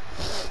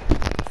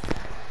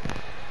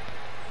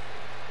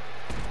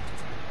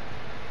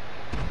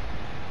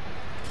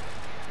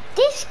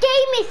 This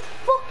game is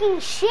fucking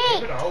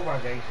shit!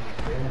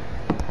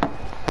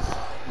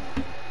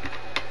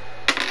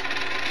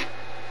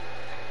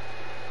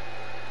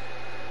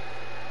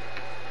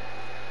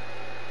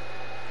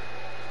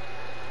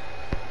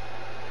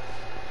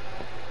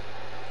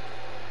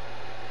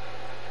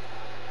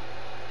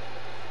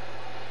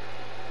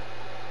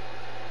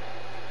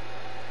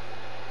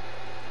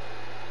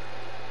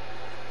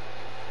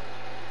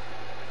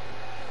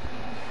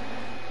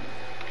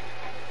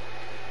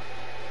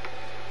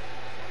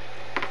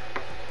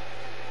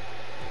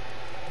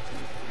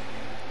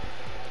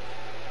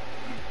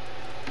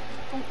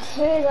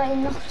 Here's I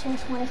knocked in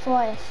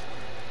 25.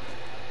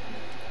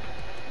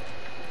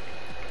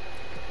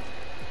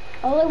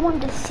 All I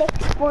want is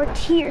 6 for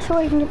tier so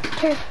I can get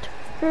to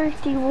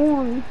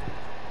 31.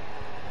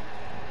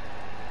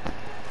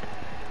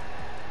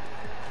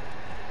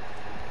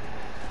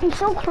 I'm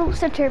so close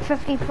to tier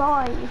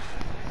 55.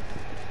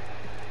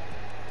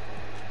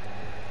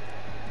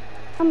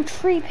 I'm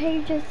 3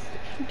 pages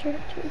from tier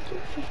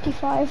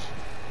 55.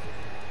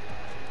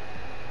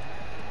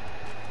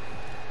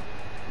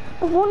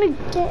 I want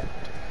to get...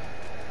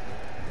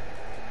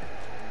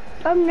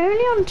 I'm nearly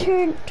on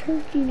turn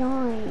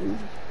 39.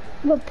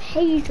 What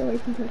page do I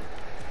can?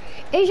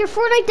 Is your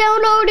Fortnite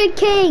downloaded,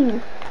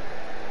 King?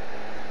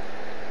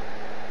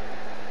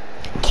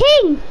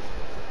 King!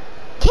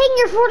 King,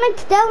 your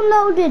Fortnite's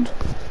downloaded.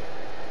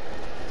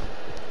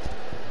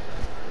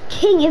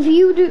 King, if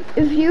you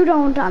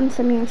don't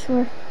answer me, I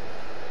swear.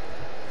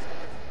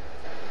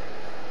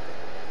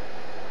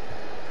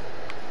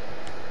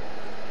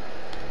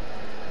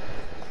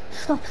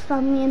 Stop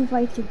spamming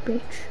invites, you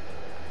bitch.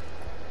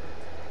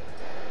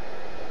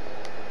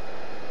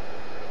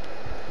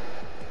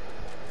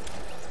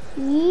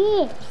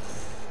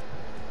 Yes.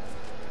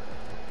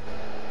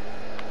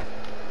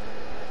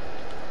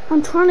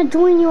 I'm trying to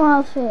join you,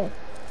 Alfie.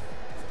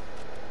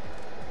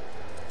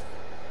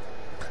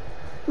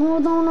 No,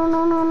 no, no,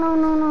 no, no, no,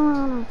 no,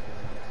 no, no.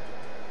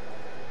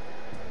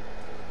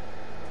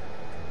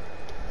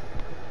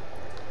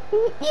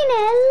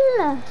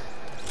 Inel.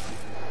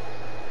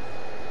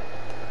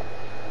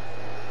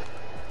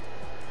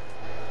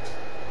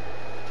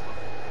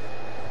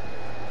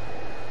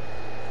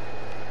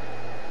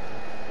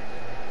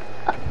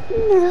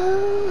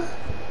 No.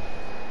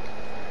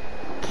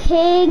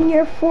 King,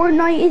 your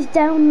Fortnite is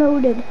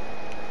downloaded.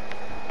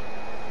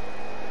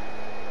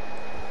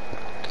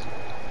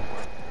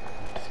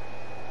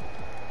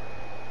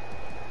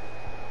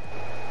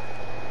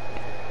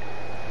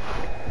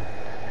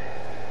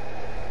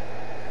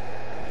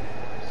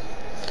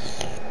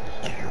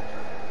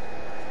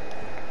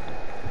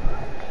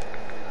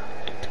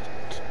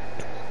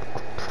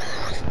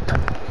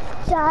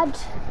 Dad,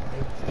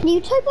 can you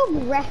type up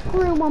Rec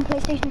Room on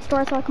PlayStation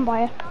Store so I can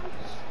buy it?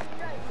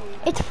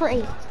 It's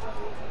free. I'm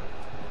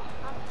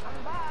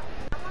back.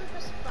 I'm on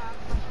this back.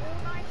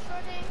 My Fortnite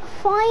shredding.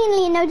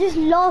 Finally, now just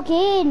log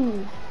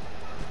in.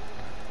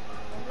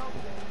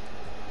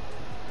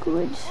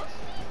 Good. What's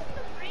even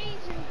the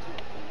reason to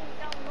even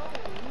download?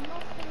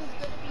 Nothing's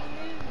gonna be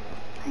new.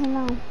 I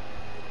know.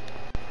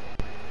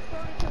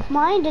 Probably 'cause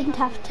Mine didn't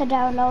have to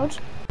download.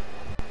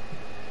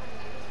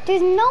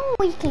 There's no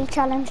weekly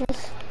challenges.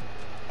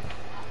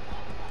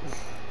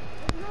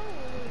 no.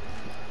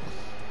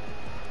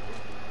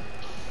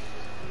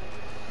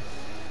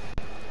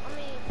 I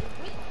mean,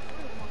 we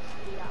really want to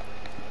be out.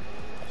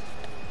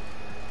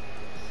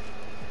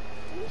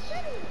 You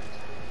said it.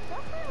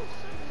 Raphael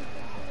said you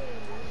could play a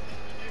week.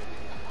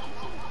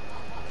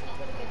 You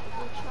gotta get the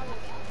good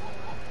challenge.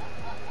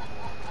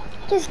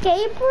 Does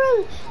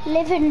Gabriel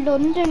live in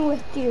London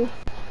with you?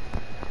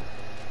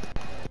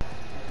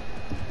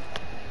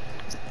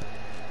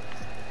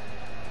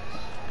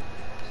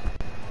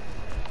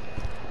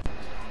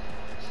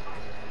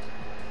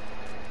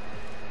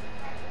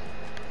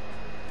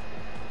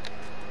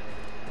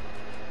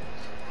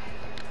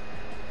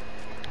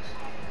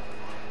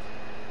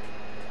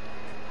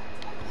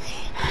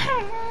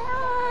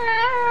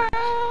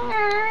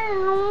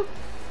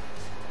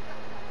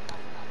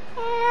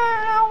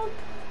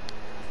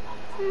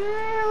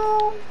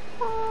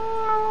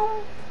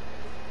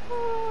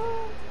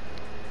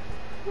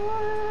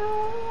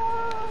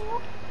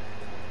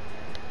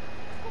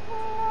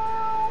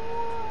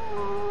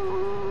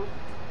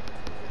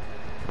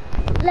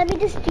 Let me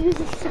just use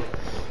this.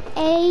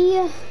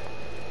 A-O-N.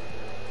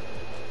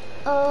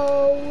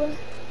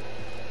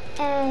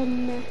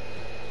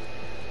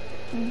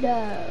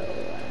 No.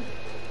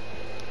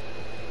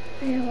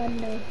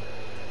 Window.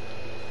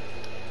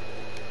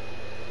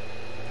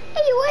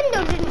 Hey,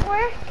 window didn't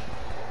work.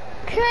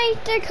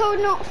 Creator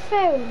code not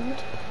found.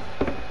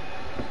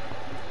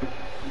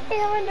 Hey,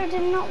 the window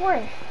did not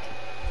work.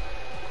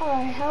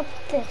 Alright, help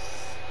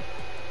this.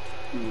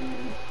 No.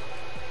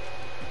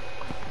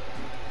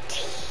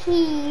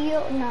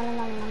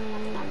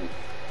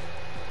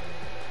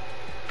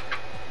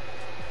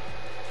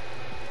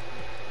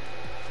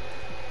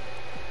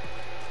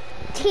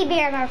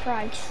 T-bear no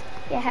fries.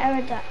 Yeah, how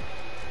about that?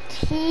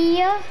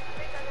 T. I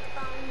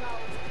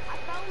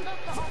found out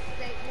the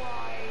update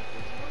why.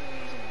 There's one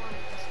reason why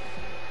it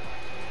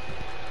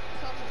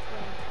doesn't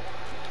work.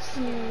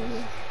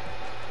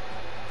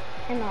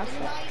 And The also.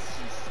 Nike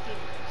skills. You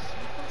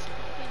push the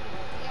pin.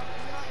 We have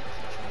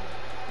Nike training.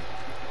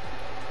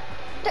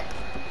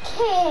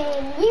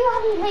 King, you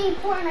haven't played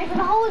Fortnite for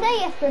the whole day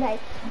yesterday.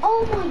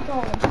 Oh my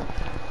god.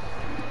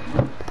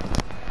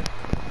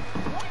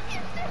 What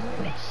is this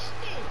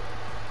biscuit?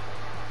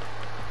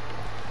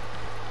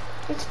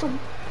 It's the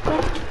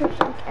best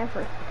person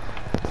ever.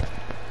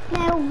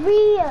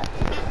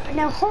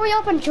 Now hurry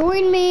up and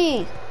join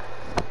me.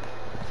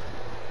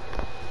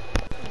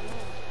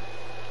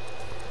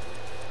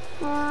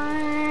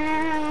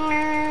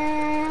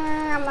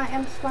 I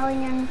am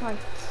spelling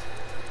invites.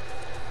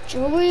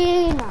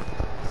 Join.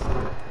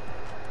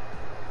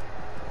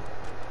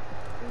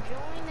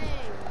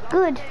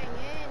 Good.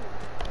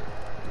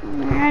 Join.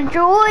 I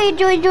joined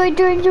your invite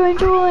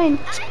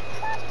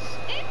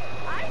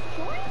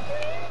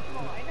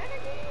and I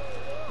didn't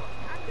work.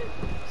 I'm doing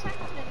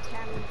second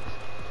attempt.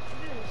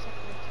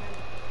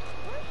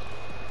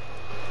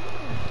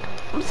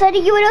 I'm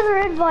sending you another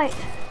invite.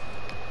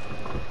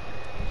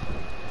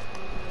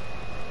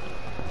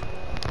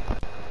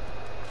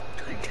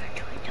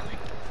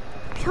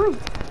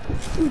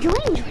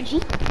 Join,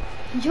 Georgie.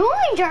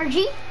 Join,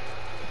 Georgie.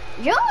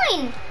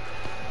 Join.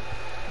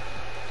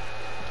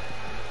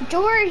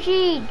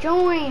 Georgie,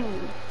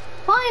 join.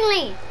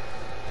 Finally.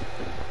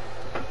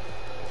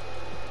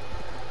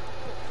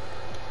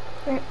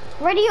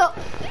 Ready up.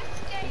 This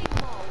game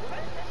mode, what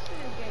is this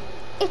new game?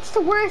 It's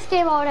the worst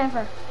game mode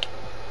ever.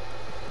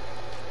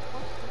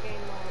 What's the game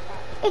mode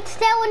about? It's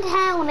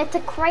downtown. It's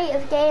a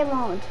creative game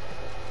mode. Is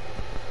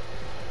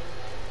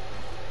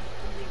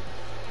it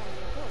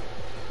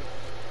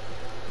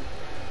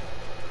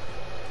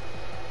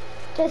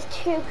There's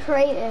two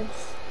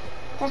creatives.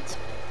 That's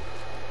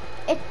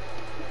it.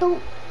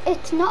 Don't.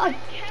 It's not a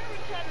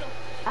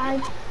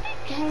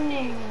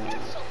game.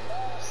 It's a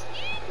whole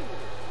skin.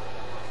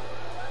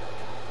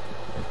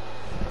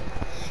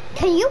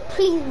 Can you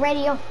please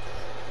ready up?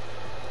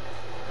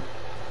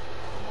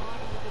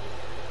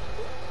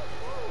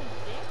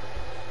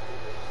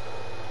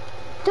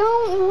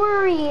 Don't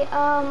worry.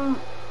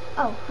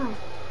 Oh, hi.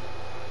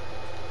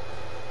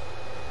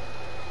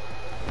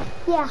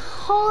 Yeah,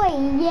 hi.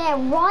 Yeah,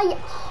 right.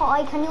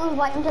 Hi. Can you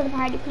invite him to the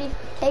party, please?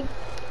 Okay.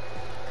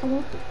 Can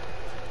you?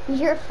 He's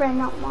your friend,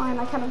 not mine.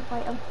 I can't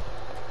invite him.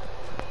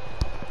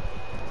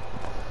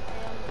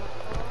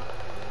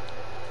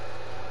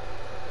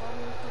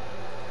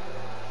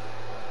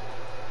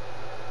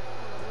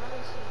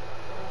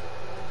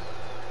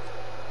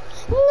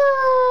 No.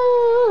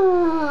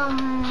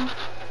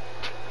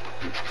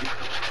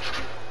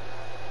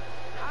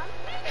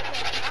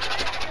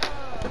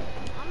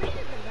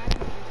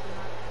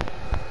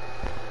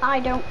 I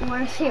don't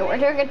want to see it. We're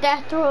doing a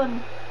death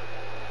run.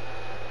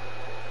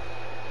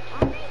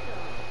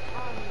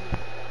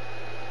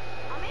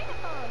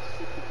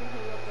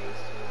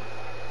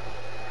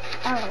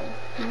 Oh,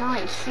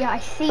 nice. Yeah,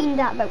 I've seen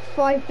that about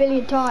 5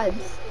 billion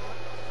times.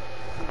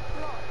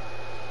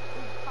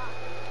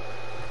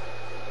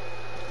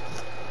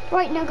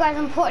 Right now, guys,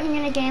 I'm putting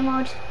in a game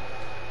mode.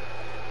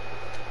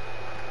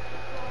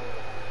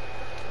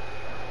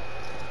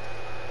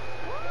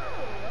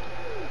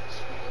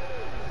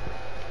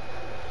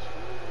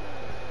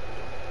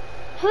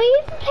 Have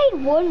you even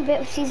played one bit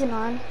of Season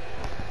 9?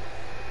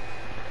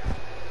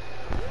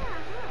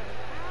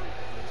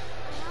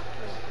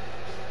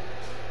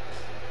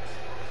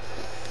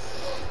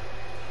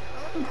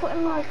 I'm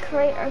putting my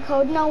creator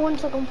code. No, one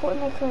second, I'm putting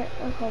my creator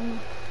code now.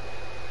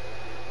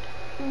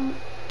 I'm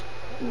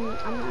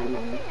not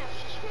in.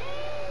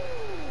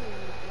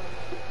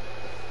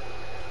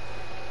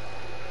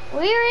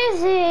 Where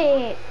is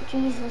it?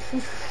 Jesus,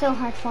 this is so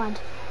hard to find.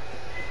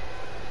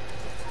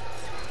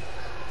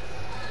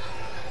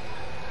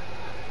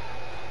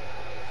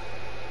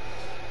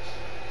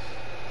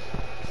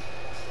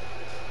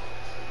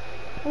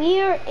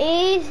 Where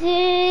is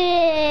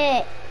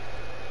it?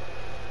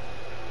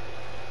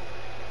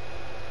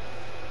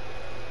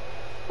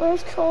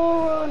 Where's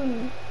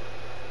Toron?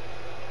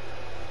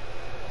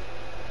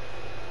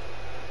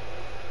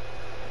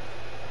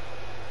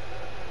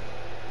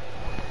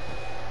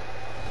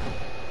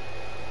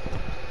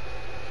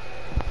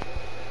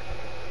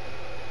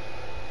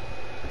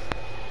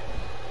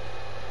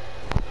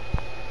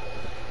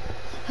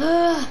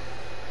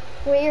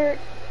 Where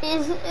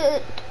is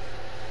it?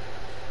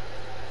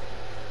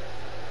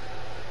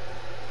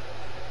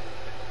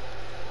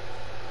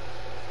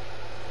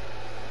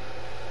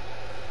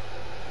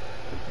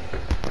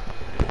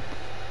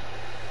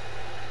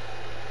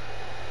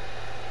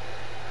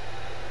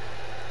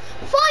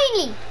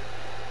 Finally!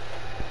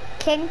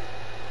 King.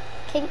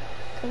 King.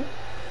 King.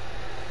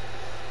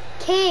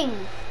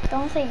 King.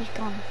 Don't say he's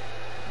gone.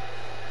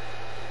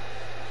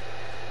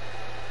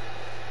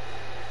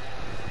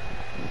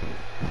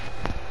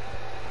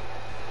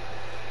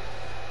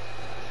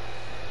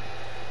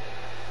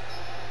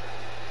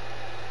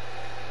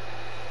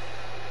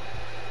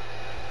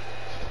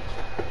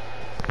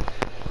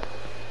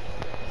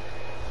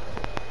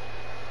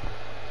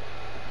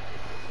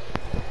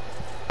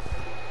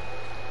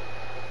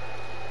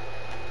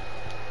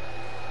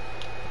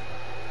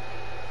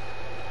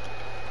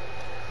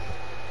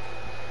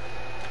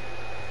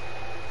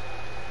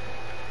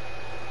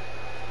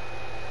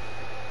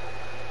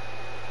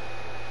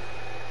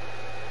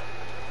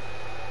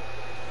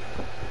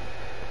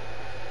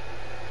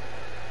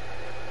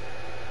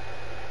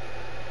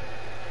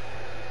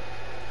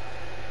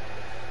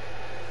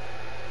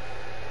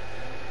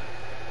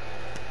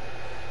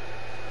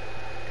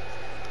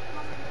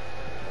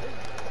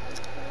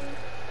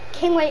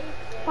 King, wait.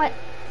 What?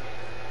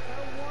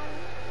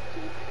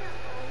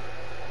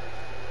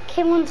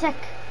 King, 1 sec.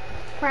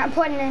 Right, I'm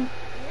putting in.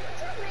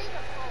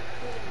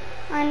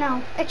 I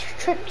know. It's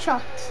trick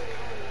shots.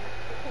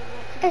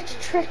 It's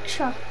trick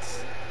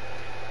shots.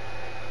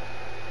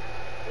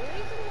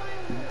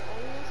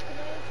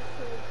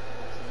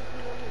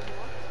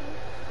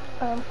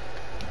 Oh.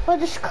 Well,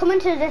 just come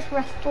into this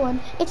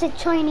restaurant. It's a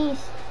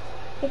Chinese.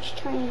 It's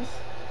Chinese.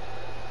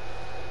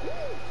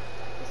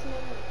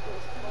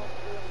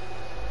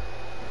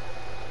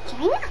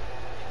 China?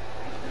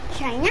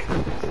 China?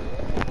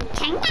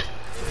 China?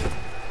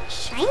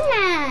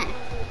 China?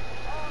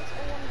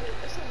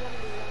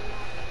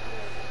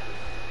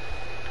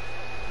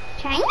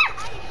 China?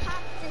 I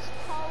have this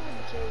phone,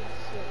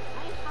 Jason. I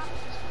have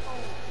this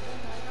phone.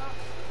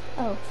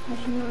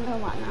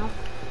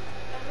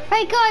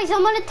 Right guys,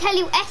 I'm gonna tell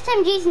you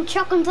SMGs and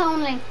shotguns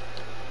only.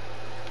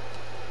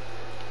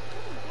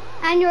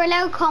 And you're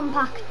allowed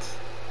compacts.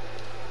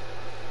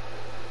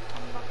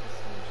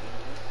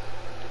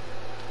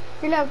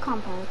 You're allowed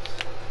compacts.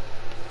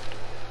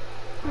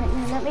 Right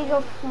now, let me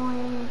go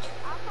find.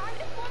 I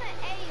just want an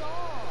AR.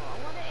 I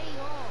want an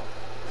AR.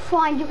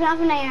 Fine, you can have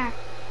an AR. Yeah,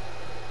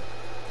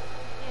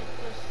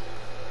 just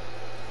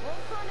what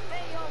kind of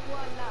AR do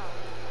I allow?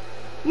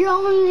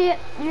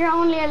 You're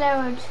only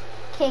allowed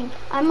King.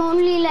 I'm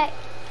only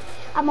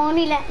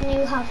letting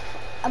you have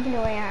a blue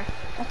AR.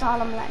 That's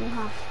all I'm letting you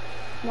have.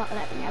 Not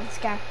letting you have a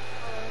scar.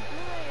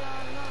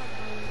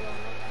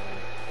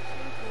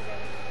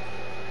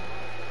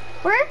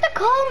 Where's the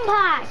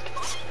compact?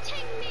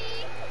 Fighting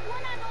me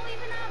when I don't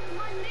even have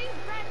my loot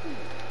ready.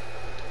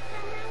 The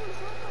hell is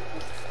up with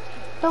this?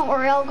 Don't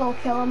worry, I'll go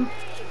kill him. Go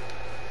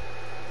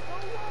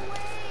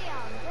away,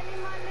 I'm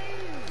getting my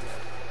loot.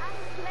 I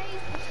haven't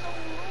played for so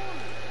long.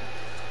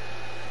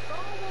 Go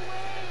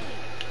away.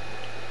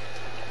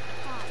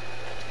 Fine.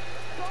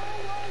 Go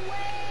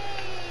away,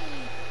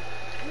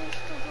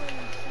 Mr.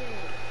 Johnson.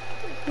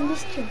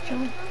 Mr.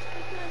 Johnson. Just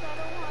because I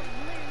don't have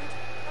loot,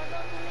 that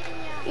doesn't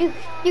mean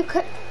You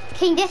could,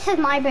 King. This is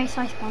my base.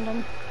 I spawned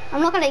in.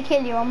 I'm not gonna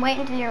kill you. I'm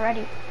waiting until you're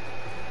ready. I'm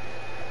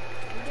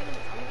getting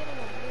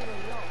a really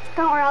lot.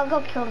 Don't worry, I'll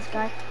go kill this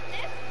guy.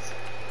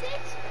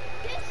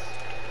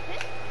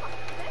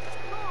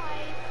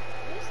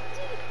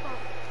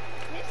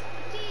 This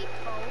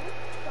depot,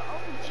 the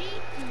OG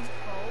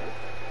depot,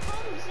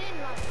 comes in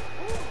like,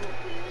 ooh,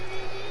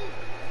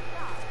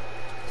 yeah.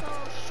 So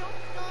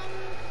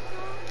shotguns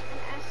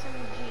and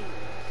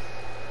SMGs.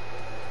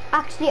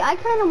 Actually, I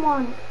kind of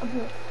want a blue.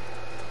 Blue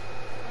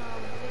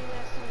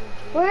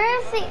SMG. Where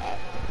is the?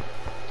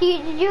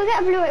 Did you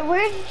get a blue?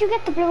 Where did you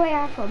get the blue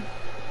AR from?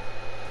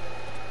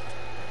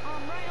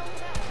 Right over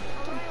there.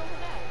 I'm right over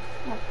there.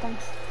 Oh,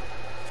 thanks.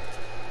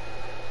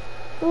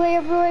 Blue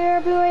AR, blue AR,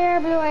 blue AR,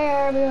 blue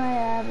AR, blue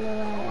AR, blue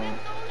We're AR.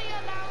 only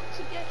allowed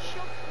to get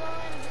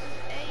shotguns,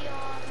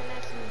 ARs, and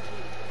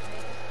SMGs.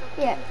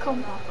 Okay? Yeah,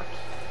 compact.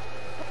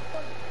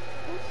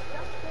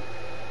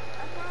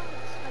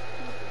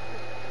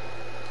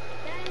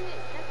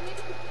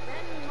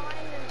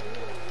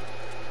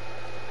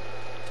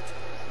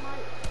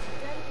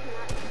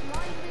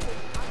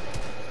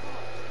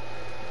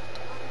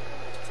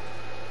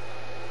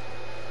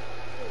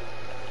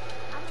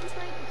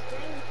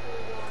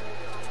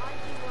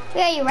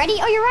 Yeah, you ready?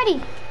 Oh, you're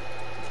ready.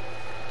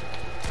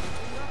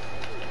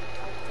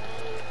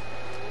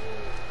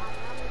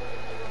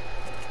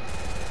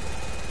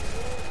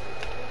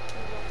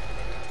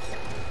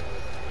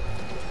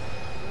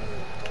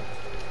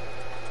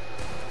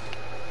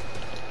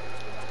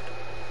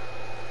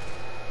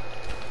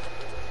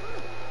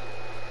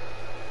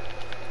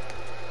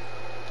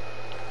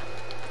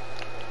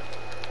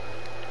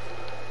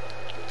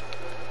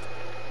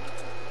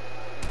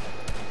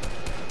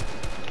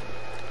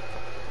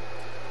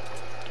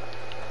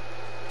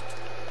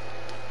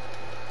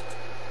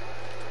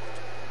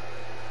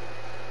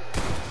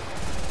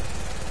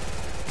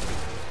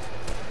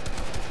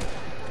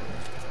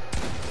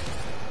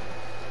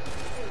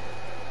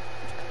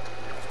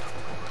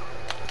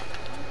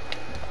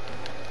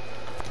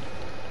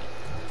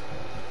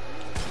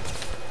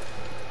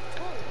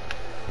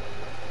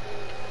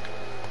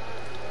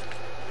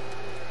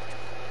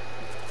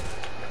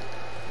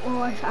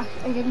 Oh,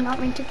 I did not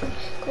mean to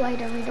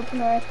collide a reader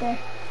right there.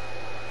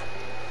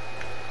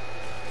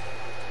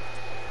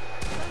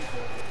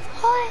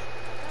 What?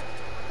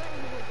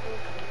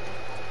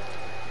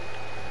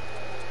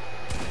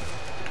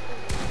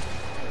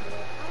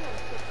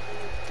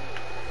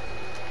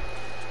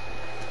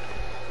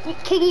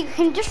 You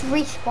can just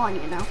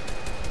respawn, you know.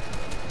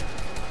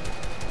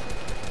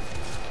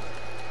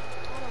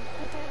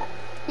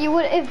 You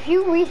would, if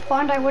you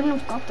respawned, I wouldn't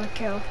have got the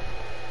kill.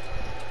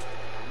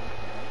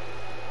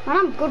 And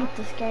I'm good at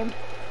this game.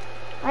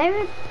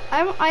 I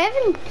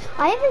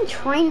haven't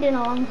trained in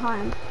a long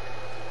time.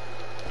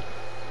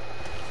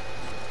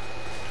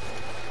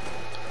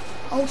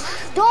 Oh,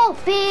 stop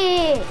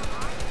it!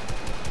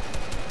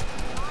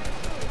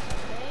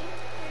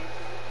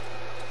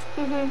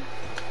 Mhm.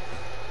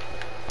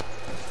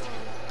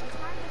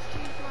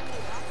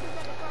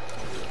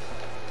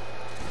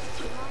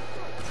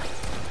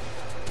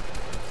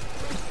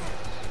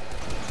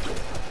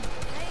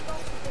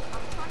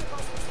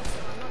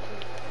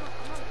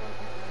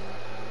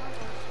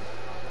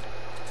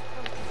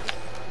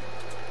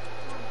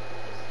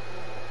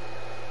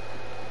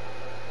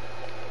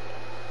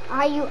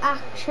 Are you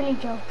actually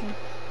joking?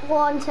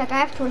 1 sec, I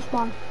have to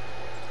respond.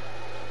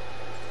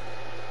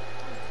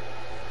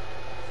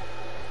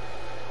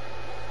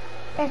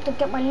 I have to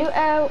get my loot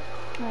out.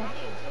 Right.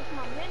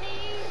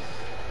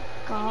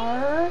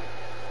 Gar.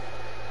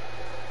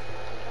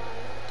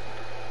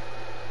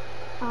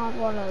 And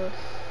what else?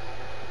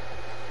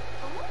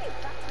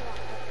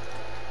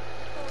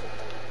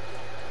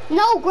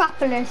 No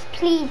grapplers,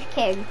 please,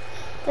 King.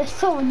 They're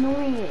so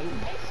annoying.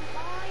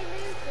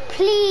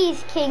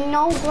 Please, King,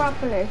 no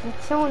grapplers.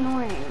 It's so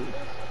annoying.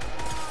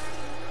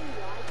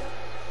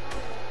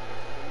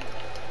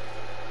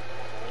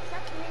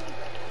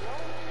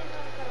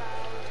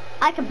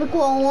 I can pick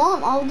what I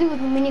want. I'll do with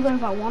the minigun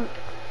if I want.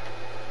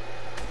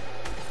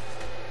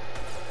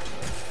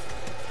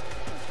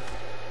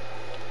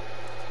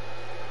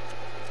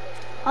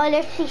 I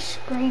literally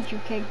sprayed you,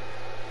 King.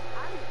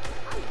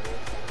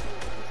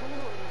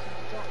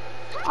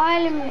 I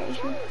eliminated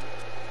you.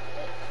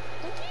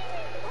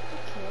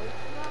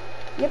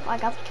 Yep, I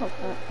got the kill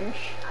for that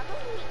fish.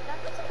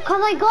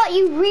 Because I got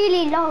you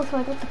really low, so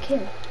I got the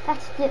kill.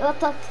 That's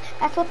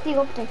what the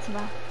update's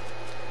about.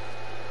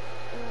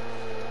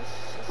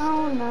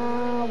 Oh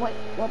no, wait,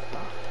 what the?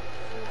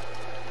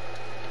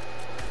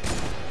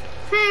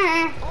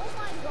 Oh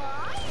my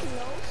god, I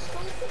know,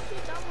 Stone 50,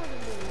 that would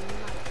have been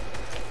nice.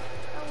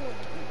 That would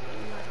have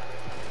been nice.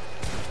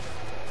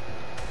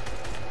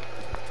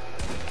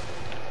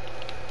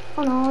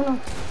 Oh no, no.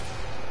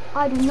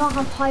 I do not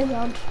have high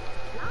ground.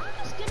 Now I'm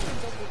just getting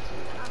double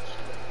team,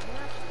 actually.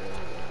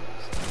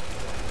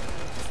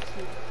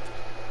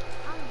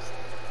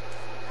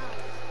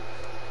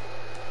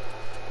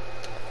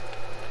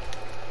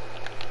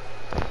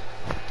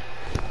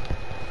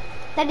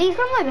 That is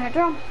from my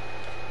bedroom.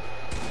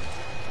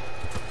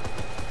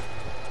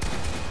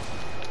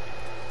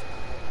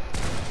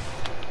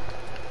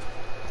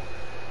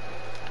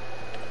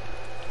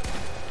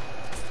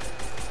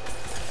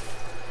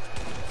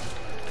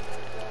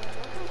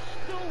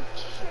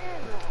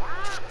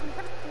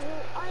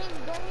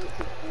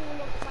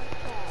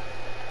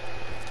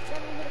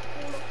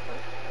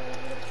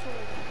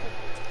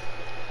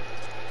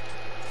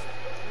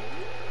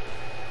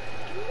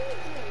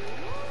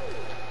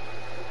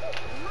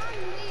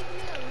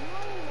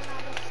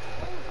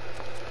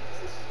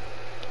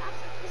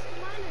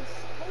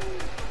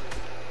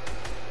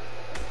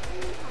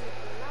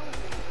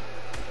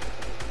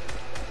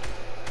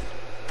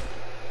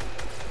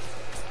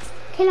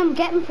 Kill him,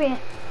 get him for you.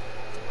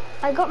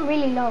 I got him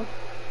really low.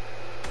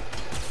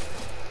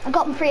 I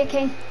got him for you,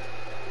 King.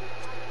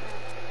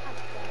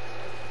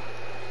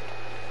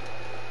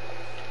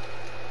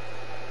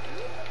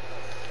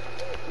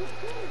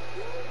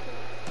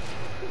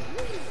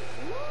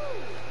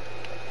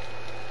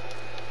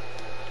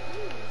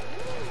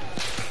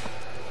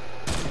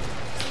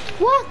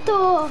 What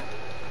the?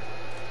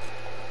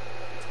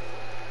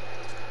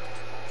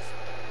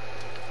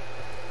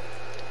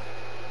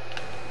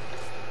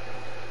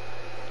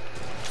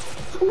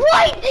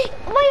 What?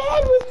 My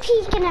head was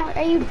peeking out.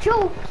 Are you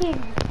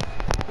joking?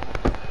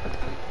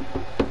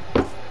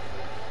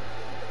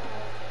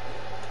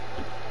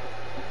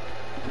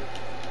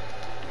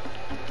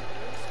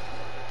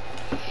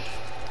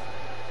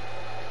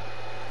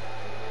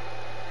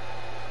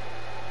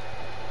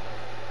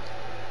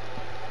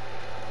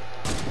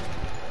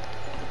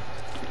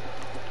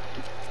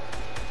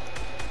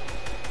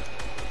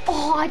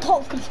 Oh, I thought I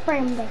was gonna spray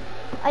him there.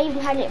 I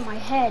even had it in my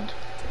head.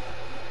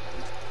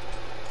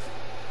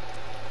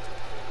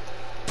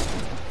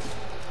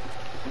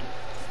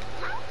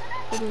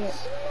 Idiot.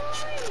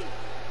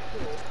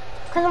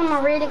 Because I'm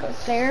a really good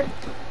player.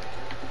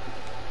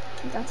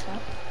 That's how.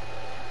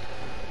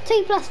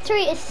 2 plus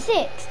 3 is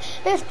 6.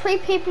 There's 3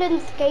 people in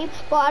this game,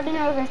 but I don't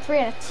know if there's 3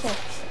 out of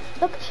 6.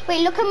 Look,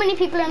 wait, look how many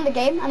people are in the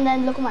game, and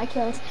then look at my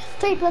kills.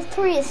 3 plus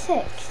 3 is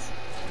 6.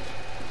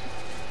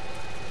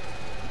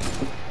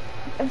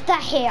 If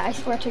that hit, I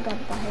swear to God,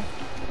 if that hit.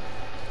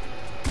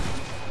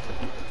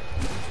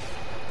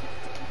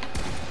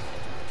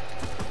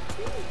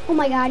 Oh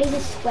my God, he's a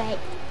sweat.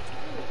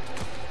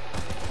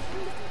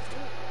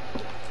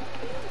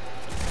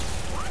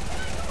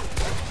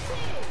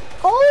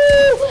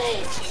 Oh! I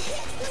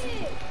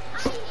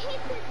hit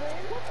it,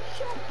 man. What a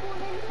shot put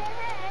in the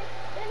head,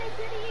 then I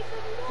did it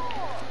even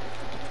more.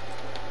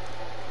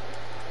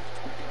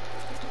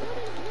 What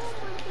is wrong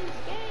with this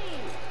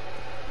game?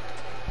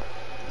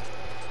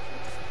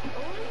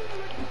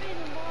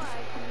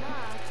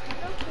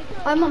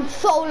 I'm on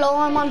so low.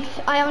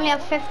 I only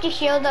have 50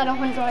 shields at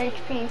 100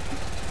 HP.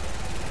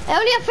 I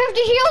only have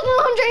 50 shields and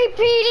 100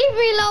 HP. Leave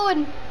me alone.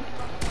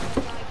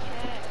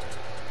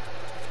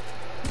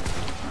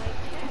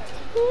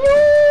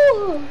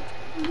 No!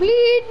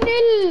 Bleed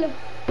nil.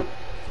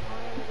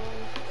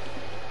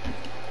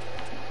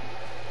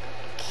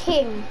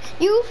 King,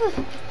 you have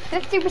a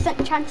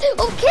 50% chance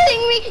of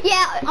killing me.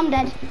 Yeah, I'm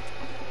dead.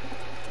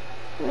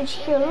 Let's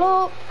heal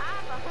up. I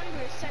have a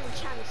 100%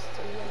 chance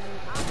to win.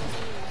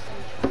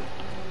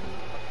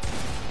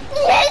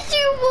 Yes,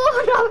 you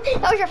won!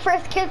 That was your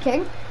first kill,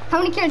 King. How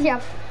many kills do you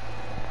have?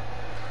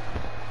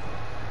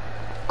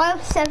 I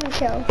have 7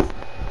 kills.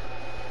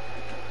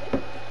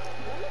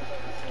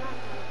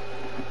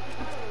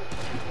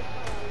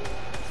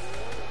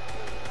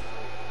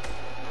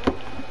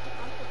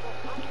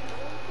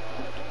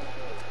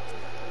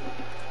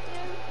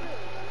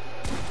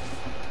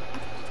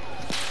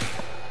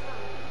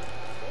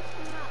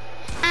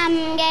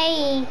 I'm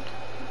gay.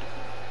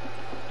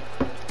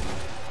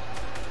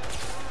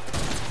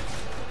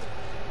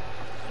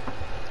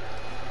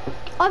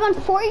 I'm on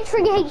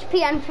 43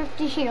 HP and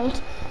 50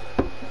 shield.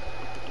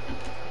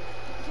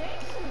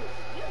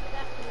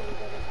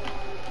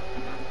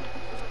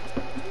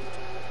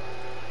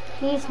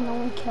 Please, no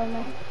one kill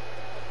me.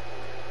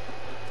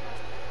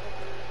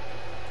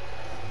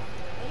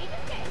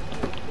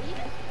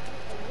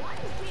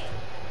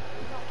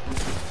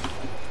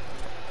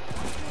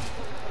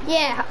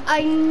 Yeah,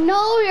 I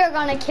know you're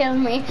gonna kill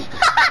me.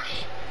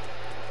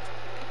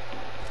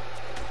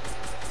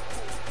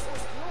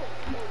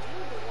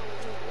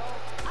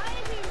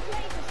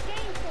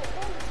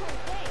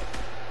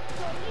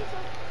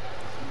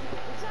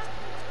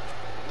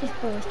 This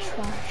boy is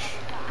trash.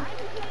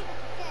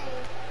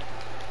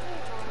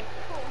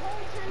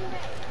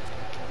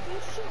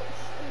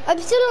 I'm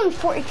still on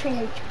 43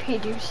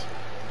 HP, dudes.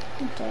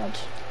 I'm dead.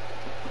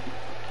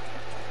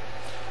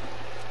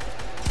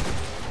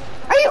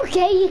 Are you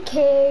okay, you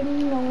kid?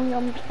 No,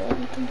 I'm dead. I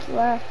don't think you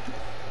are.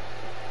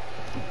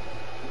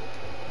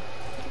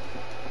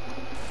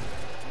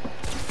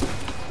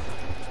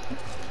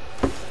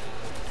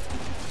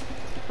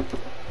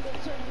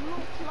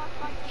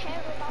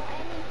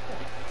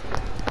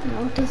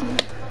 No, it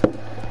doesn't.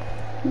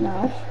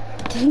 No,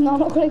 it does not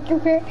look like you're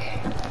here.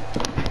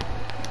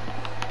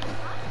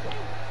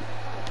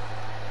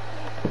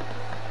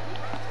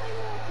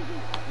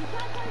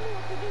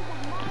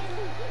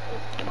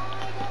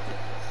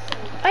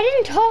 I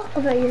didn't talk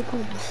about your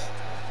guns.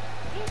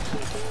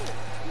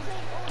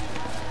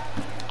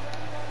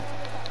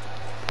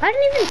 I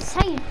didn't even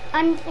say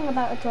anything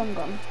about a drum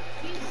gun.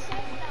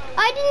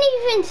 I didn't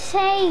even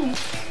say.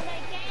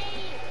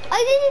 I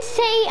didn't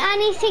say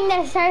anything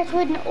that starts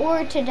with an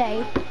or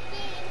today.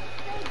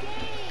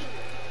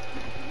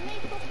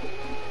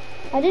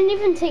 I didn't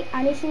even say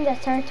anything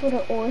that starts with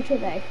an or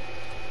today.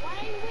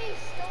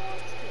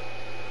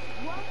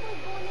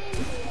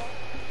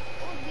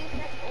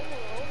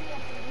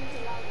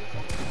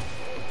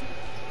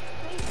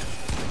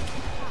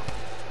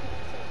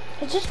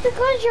 It's just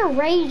because you're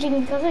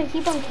raging because I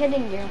keep on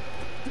killing you.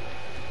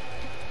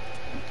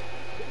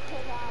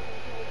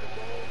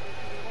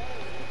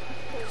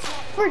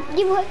 For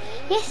you,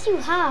 yes you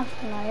have,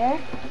 liar.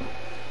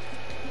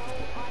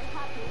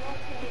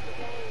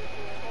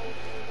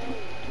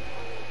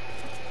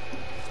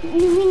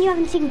 You mean you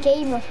haven't seen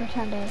Gamer for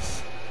 10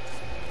 days?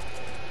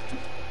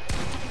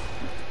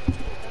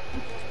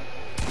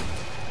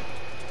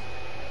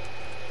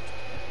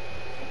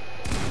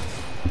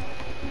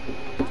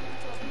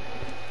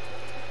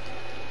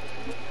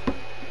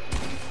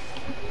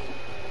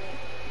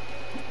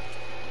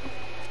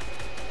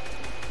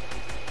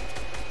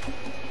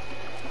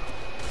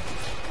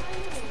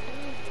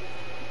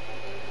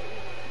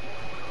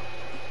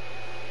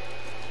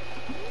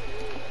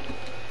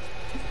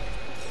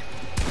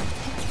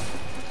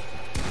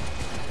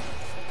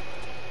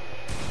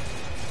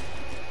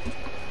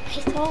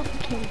 He's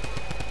talking.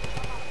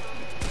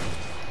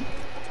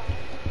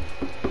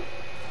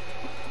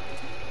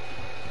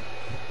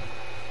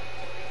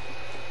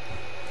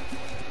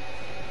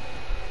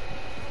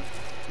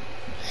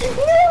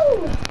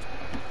 No!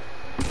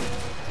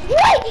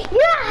 Wait,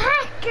 you're a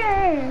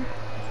hacker!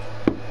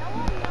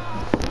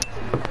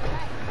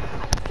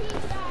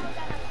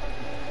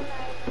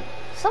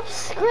 Stop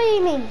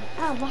screaming!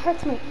 Ow, that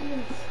hurts my ears.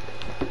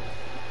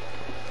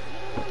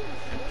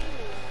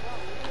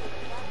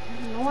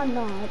 No, I'm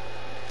not.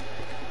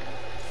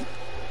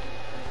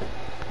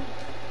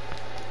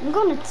 I'm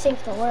going to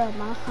save the world,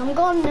 man. I'm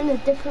going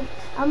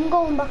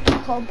back to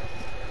hub.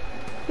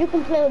 You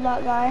can play with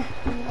that guy.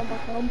 I'm going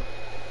back to hub.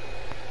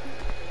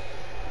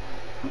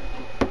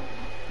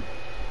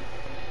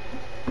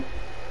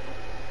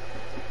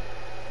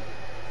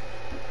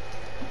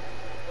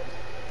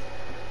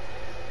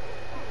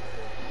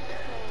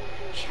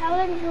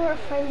 Challenge your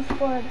friends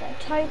for the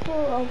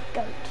title of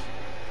GOAT.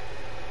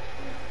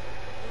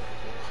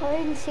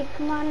 Hide and seek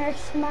manner,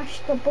 smash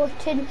the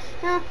button.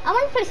 No, I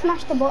want to play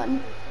smash the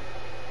button.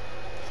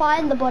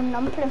 Find the button,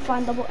 I'm gonna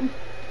find the button.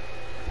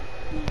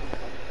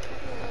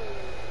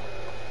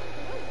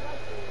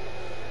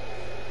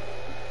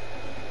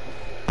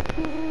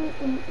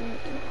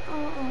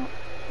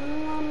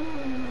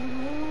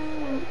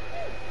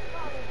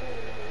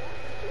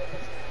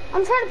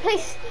 I'm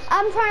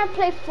trying to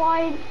play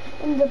find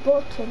in the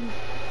button.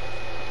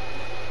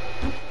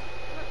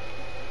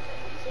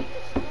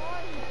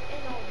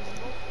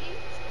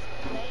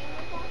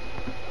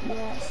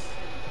 Yes.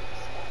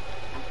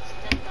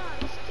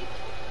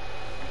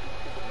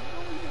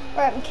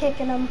 Right, I'm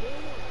kicking him.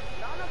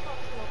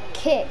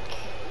 Kick.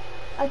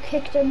 I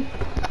kicked him.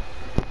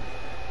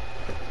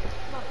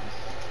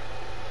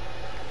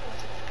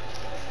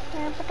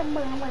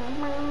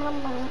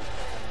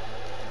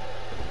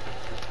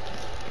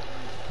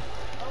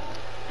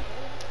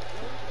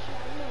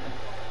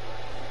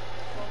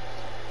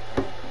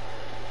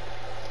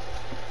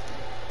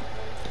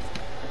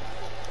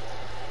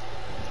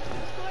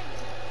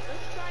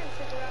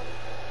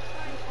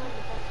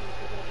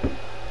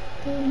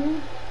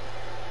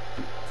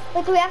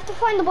 Like we have to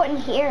find the button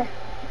here.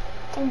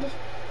 And just,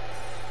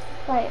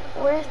 right,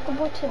 where's the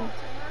button?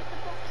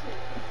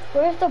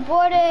 Where's the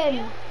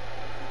button?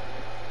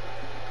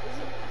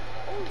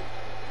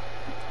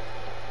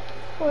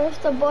 Where's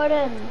the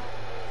button?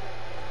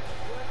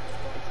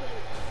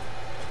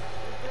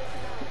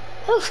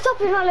 Oh, stop,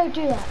 you're not allowed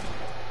to do that.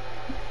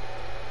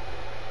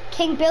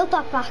 King, build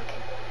that back.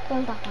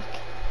 Build that back.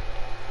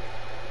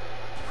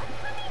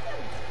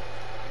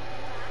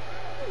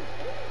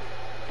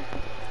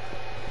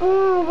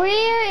 Oh,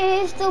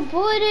 where is the button?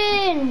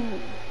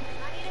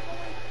 I need to go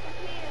in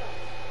here.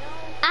 No.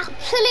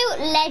 Absolute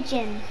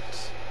legend.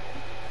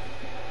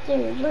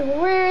 Dude, look,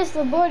 where is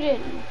the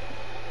button?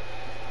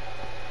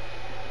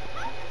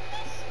 How did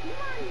this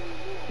man do?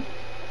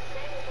 The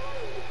same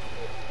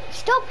guy.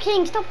 Stop,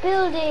 King, stop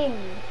building.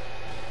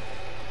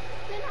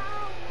 Then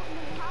how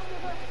did I find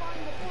the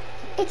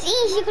button? It's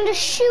easy, you can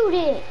just shoot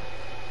it.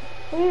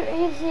 Where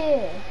is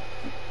it?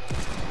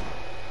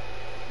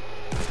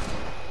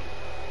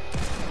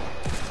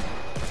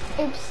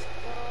 Oops.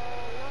 No,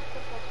 not the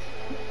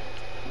button.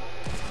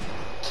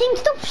 King,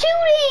 stop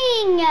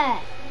shooting!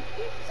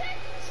 You said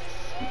to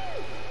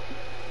shoot.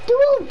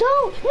 Dude,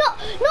 don't!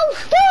 No,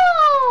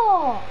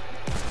 stop!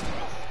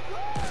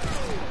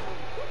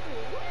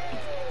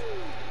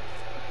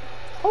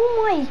 Oh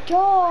my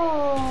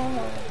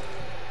god.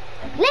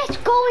 Let's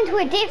go into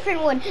a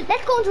different one.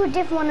 Let's go into a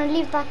different one and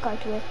leave that guy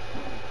to it.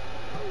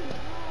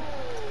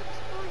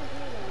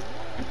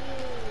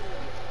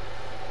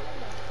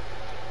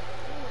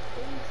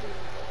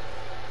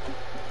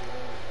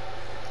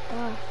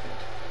 Ah.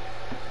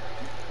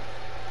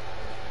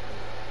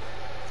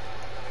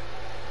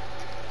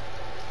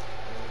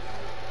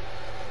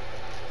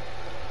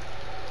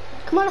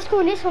 Come on, let's go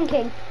on this one,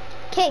 King.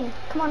 King,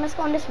 come on, let's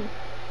go on this one.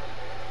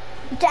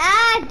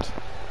 Dad!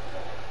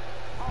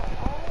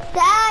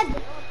 Dad!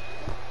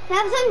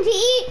 Have something to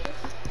eat!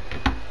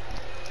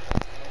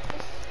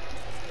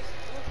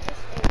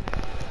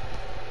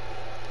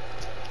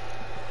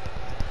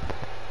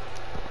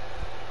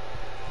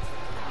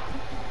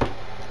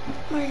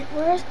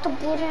 Where's the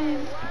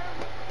button?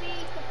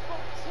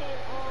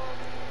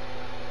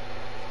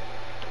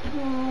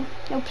 No,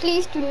 no,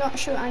 please do not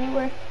shoot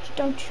anywhere. Just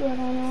don't shoot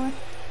anywhere.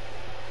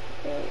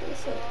 Where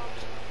is it?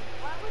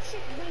 Why would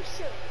we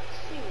shoot?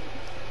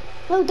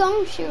 No,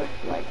 don't shoot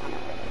like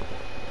anywhere.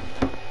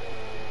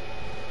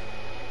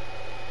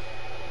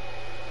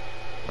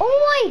 Oh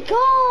my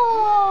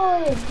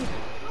god!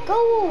 Go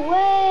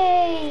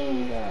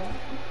away!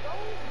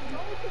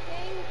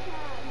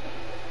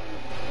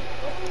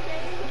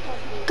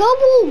 Go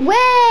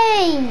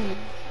away!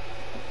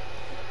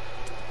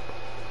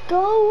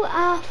 Go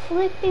a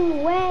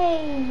flipping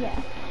way!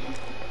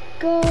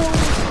 Go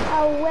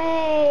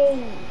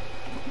away!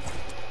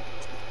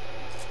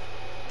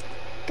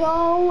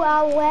 Go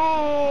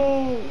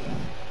away!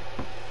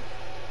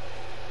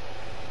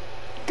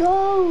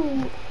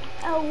 Go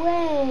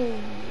away!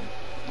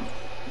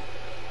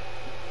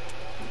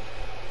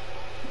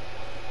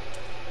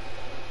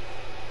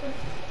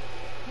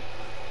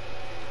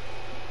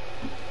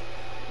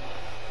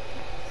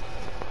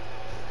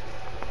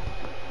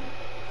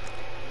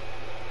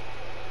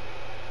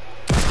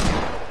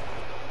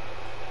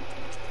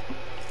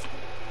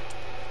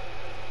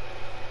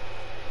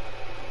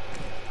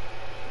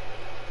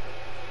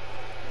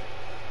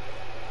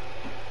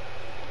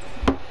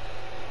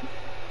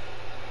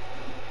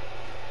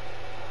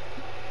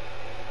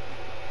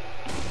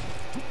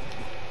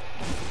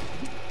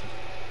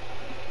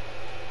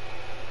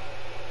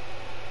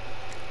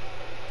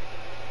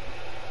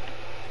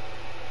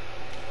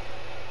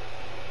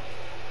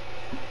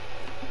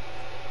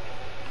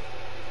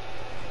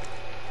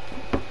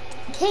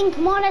 King,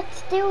 come on,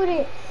 let's do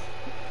this.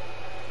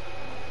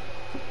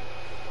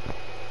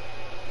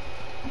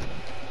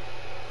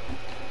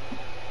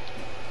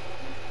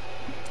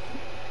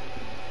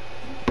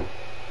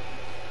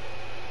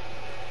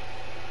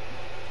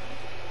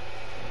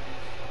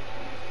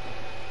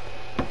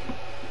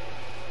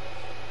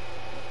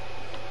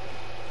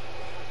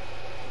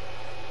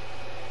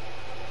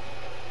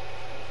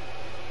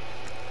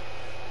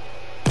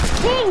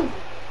 King!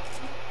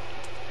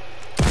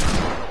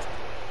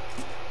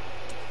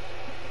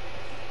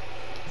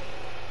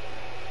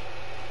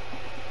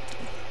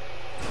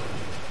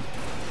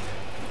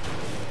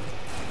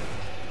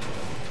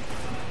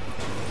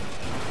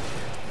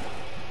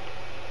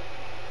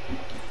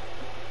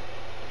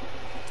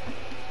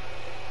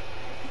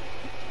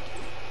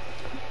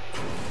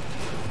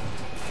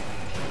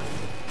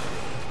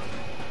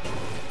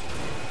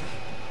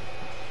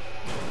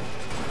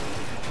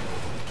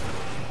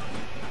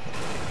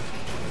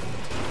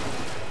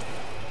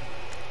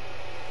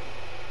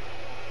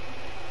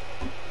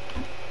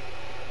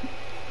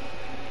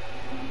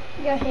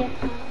 You're here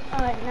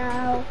right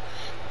now.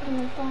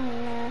 I'm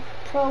gonna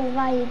pro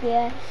vibe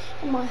here.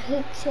 And my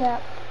hooks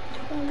up.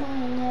 Come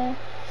on there.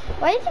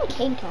 Why isn't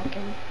King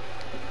talking?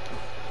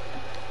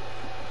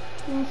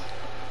 Yes.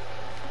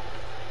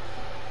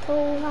 Pro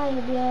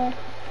vibe here.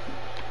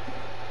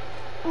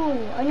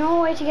 Oh, I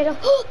know where to get up.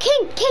 Oh,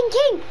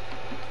 King!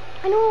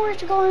 I know where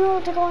to go, I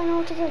know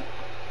what to do.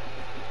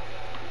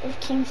 If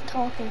King's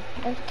talking,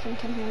 if King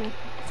can hear me.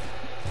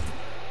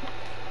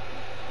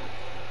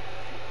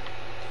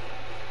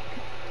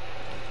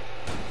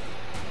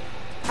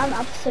 I'm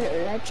absolute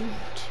legend.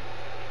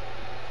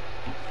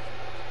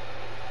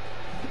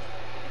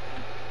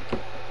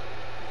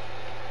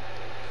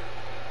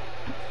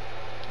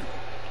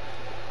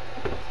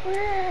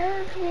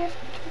 Where do we have to...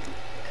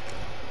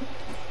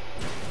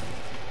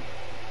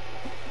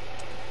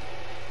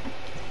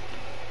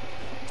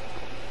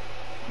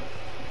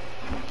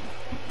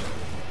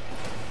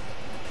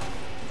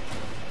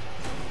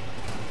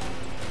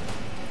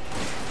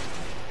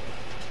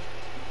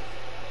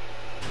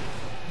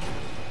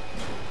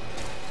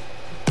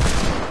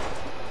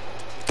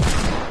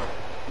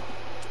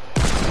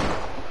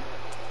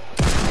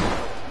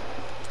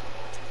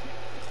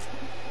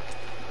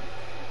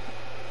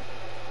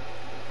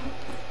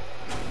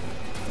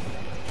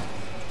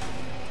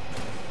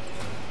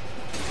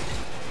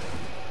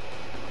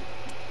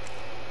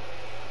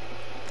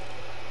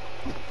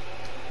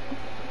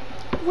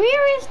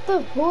 Where is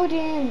the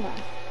button?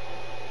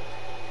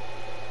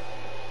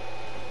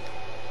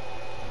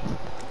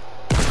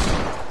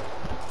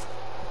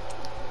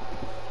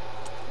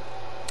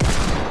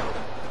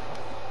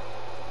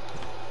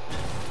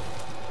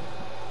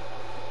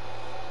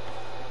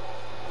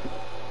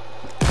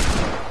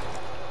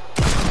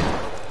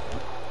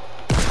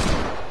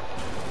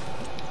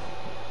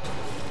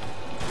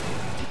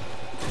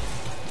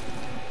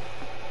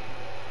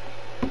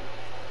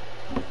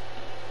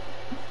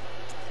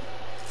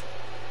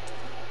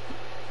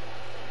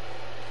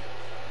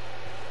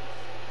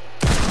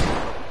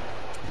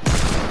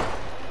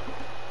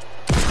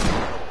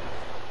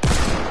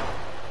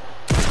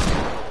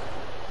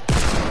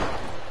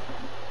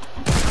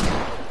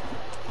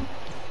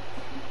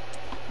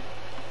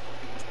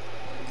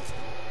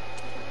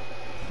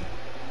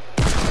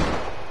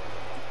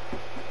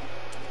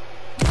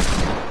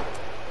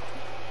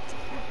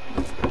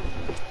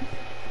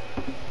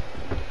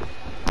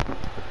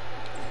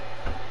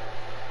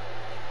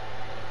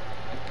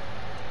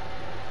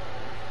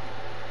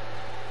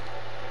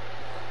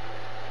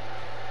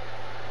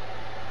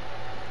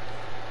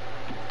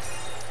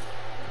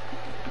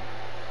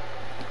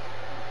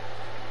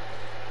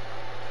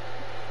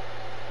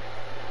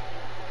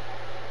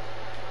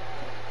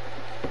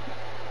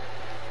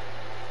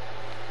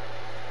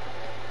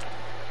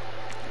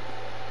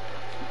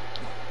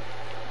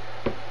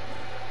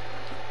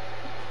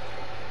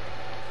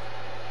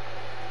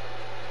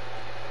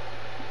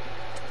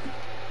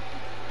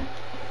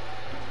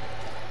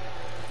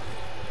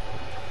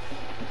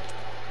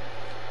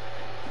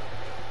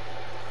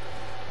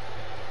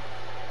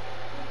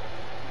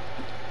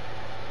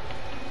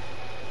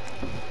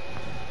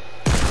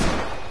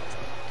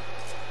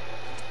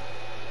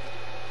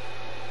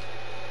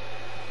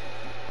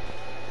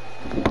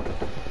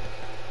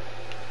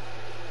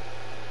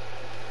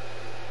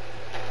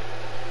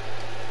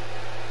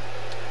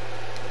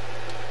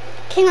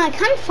 King, I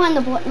can't find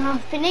the button.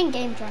 I've been in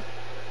game track.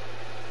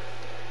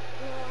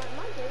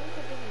 My game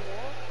didn't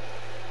work.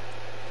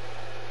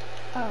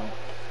 Oh.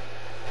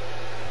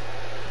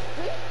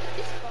 Who did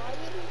this guy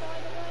even, by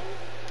the way?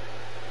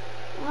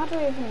 I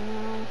don't even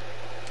know.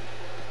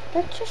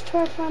 Let's just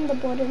try to find the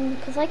button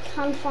because I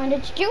can't find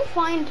it. Did you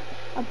find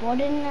a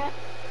button there?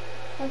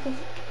 Like a...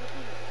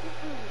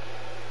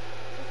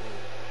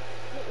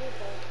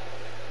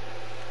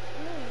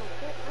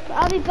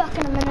 I'll be back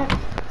in a minute.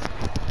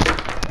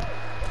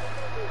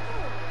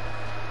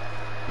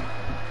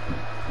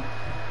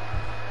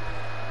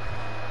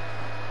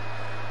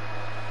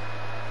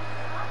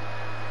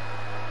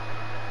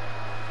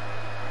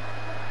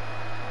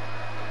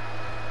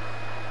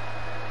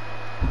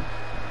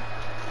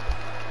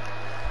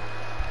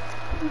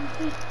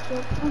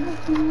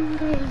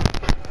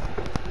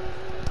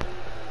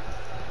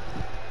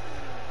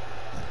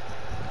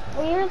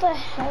 Where the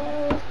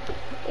hell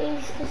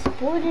is this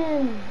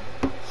button?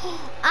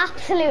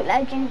 Absolute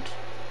legend.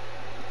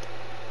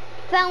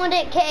 Found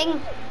it,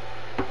 King.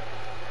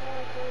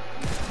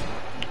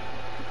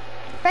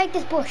 Break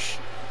this bush.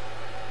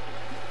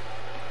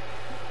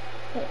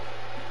 Wait.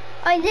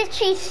 I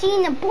literally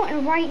seen a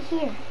button right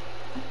here.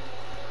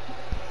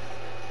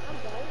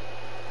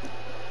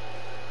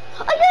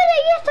 I got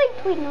it, yes,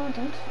 wait, no I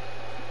didn't.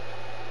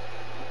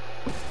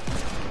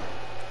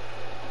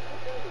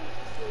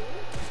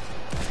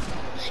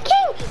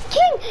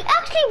 King,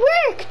 actually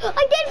worked!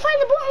 I did find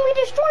the button, we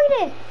destroyed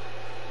it!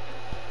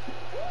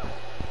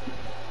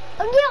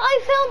 Oh yeah, I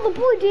found the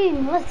button,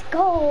 let's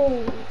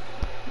go!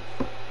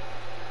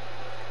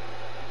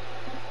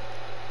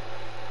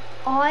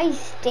 I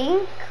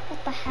stink?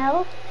 What the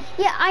hell?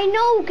 Yeah, I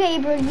know,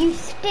 Gabriel, you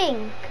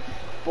stink.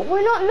 But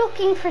we're not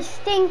looking for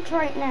stink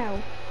right now.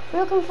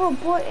 We're looking for a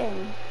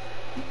button.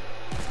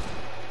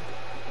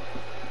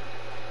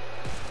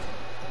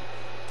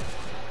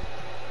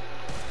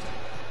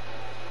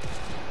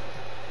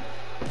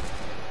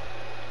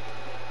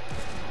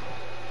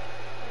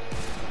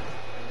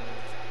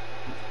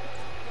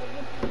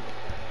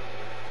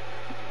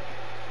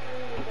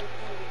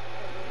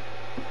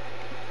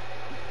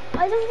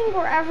 I don't think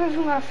we're ever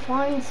even gonna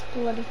find this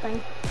bloody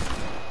thing.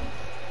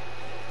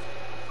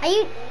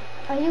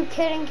 Are you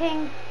kidding,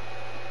 King?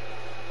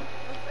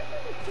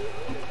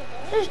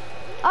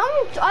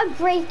 I'm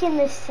breaking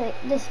this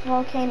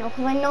volcano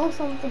because I know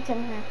something's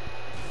in here.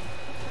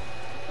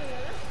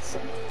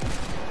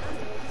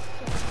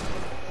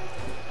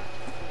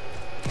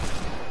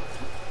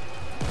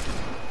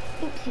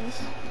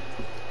 Oopsies.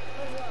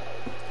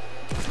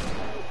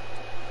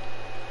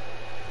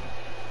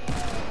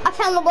 I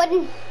found the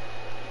button.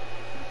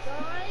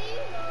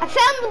 I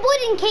found the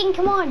button, King.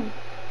 Come on.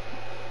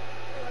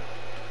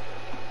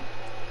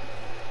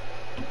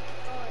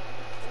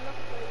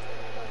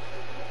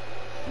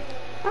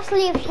 Let's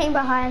leave King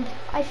behind.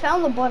 I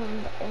found the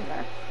button in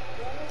there.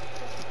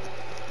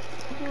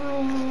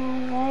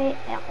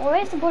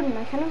 Where's the button?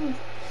 I kind of...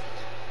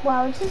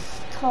 Wow, it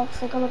just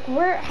talks like, look,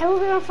 how are we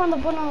gonna find the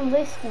button on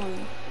this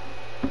one?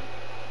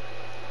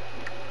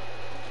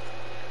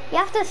 You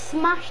have to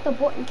smash the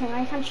button, King.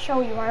 I can't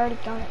show you. I already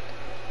got it.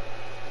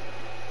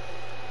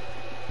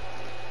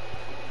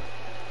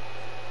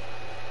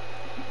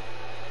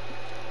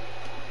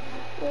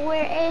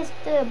 where is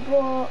the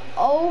ball?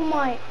 Oh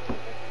my.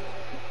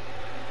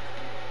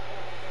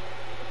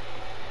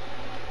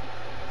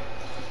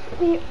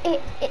 Where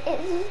it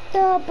is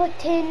the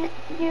button?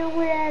 You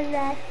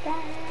will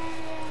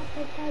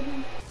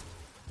button.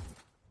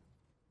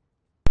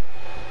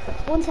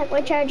 One sec,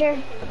 my charger.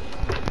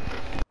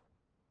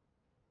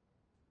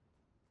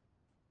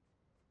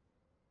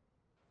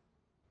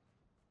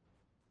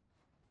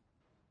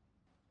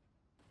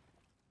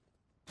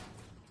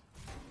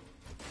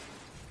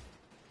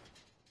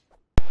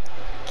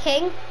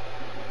 King,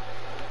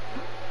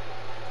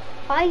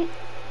 I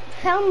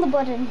found the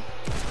button.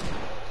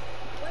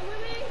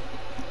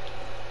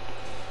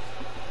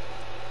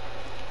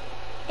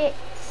 Wait.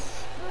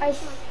 It's I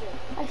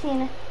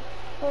seen it.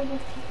 Where is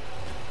it?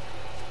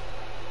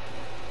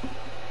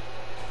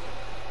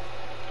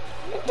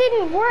 It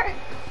didn't work.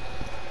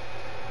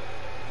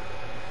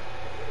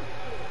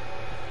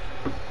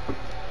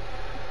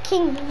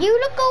 King, you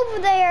look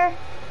over there,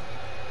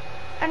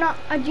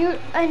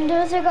 and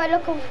there's a guy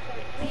look over.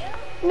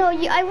 No,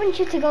 I want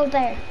you to go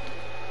there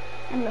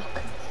and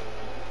look,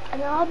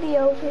 and I'll be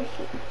over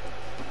here.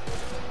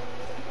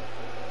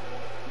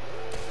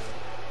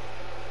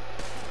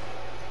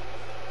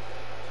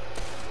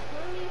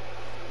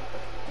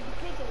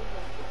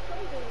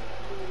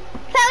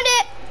 Found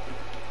it.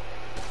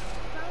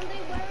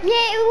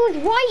 Yeah, it was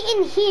right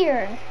in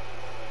here.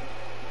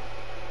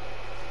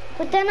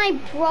 But then I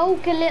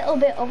broke a little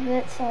bit of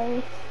it,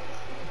 sorry.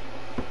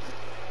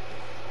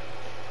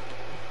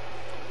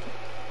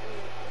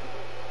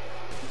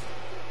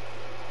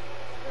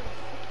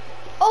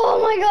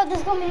 Oh my god, this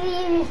is gonna be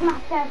the easiest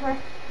map ever.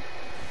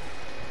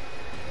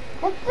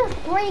 Let's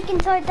just break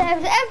inside the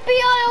house.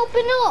 FBI,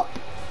 open up!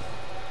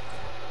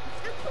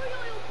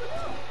 FBI, open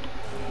up!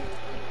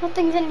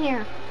 Nothing's in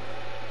here.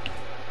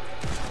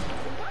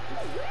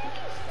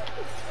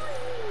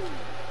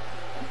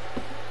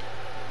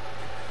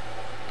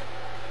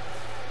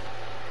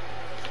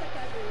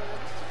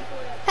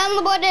 Found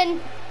the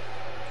button.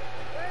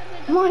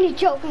 I'm only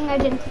joking, I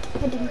didn't.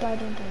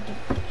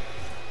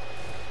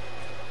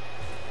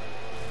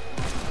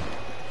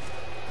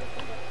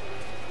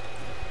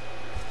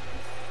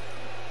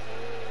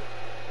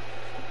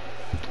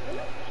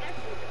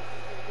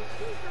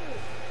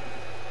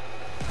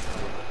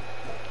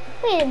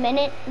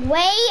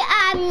 Wait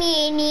a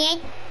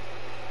minute.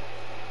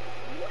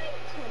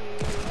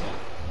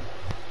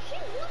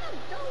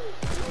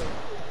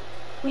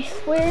 I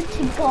swear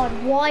to God,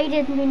 why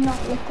did we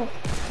not look up?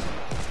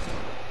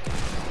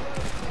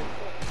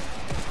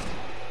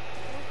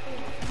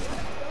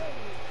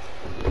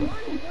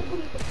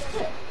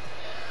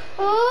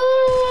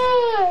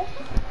 Oh,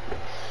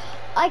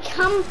 I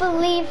can't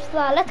believe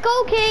that. Let's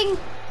go, King.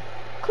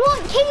 Come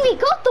on, King, we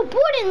got the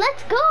button.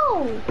 Let's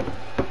go.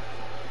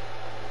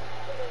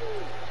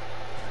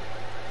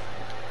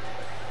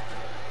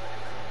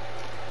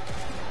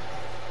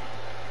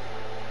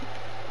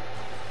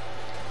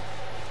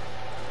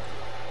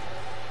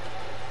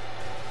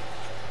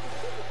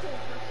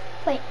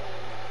 Wait.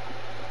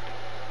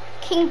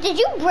 King, did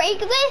you break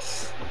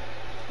this?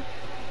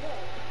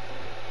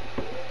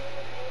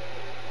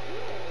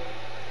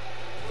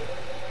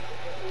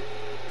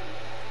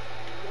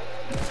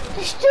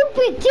 The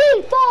stupid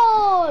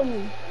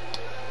telephone!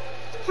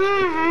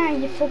 Ha,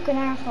 you fucking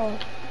asshole.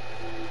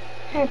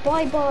 Hey,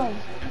 bye-bye.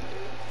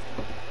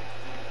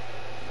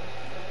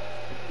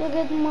 Look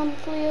at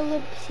monthly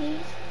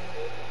ellipses.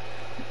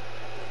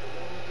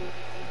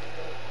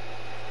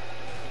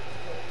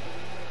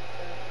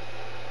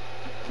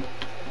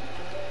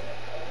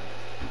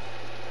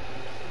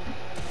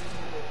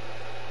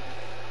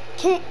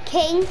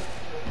 King,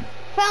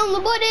 found the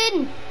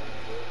button.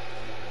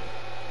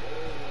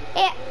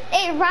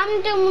 It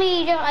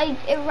randomly,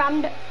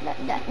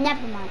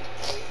 never mind.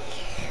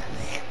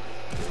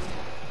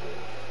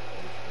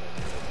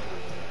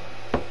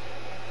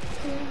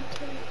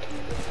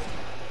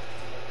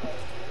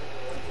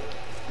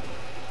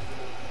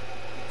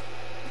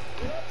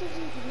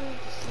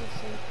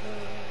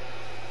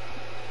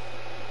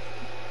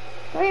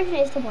 Where even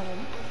is the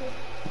button?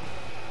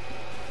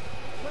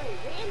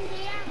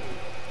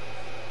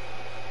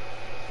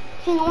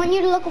 King, I want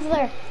you to look over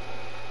there.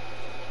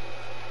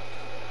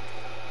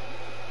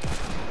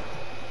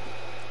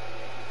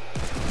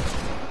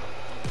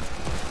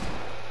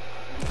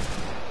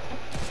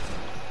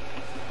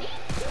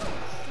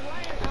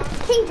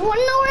 King, do you want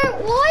to know where it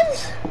was?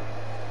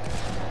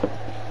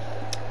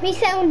 We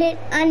found it,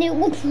 and it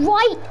was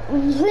right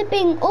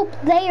flipping up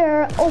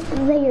there.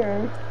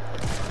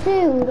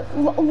 Dude,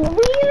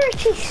 we're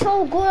actually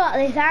so good at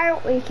this,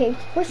 aren't we, King?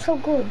 We're so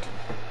good.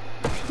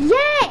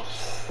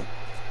 Yes!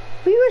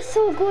 We were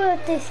so good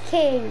at this,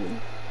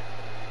 King.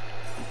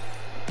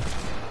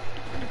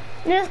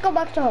 Now let's go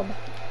back to hub.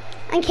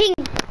 And King,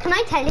 can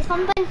I tell you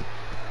something?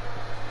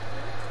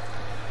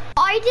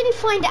 I didn't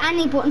find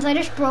any buttons, I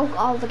just broke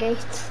all the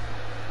gates.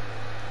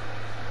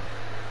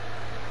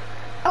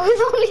 I was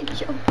only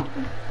joking.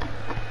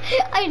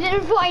 I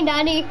didn't find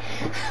any.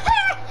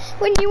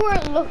 When you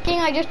weren't looking,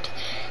 I just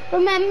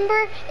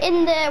Remember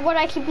in the what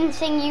I keep on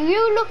saying,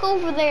 you look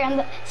over there,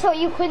 and so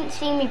you couldn't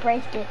see me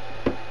break it.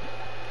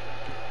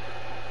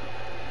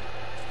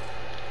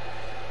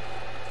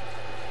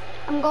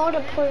 I'm going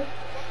to put.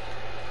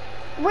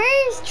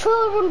 Where is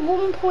Children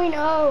 1.0?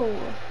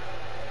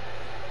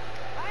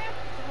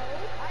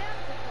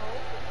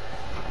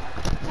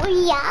 Oh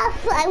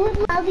yes, I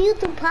would love you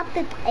to pop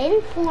the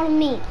pin for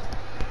me.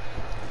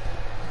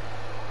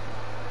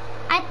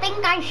 I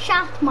think I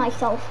shot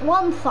myself.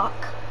 One sock.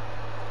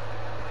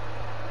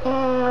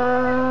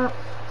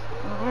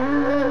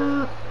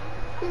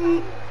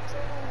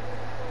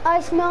 I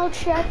smelled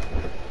shit.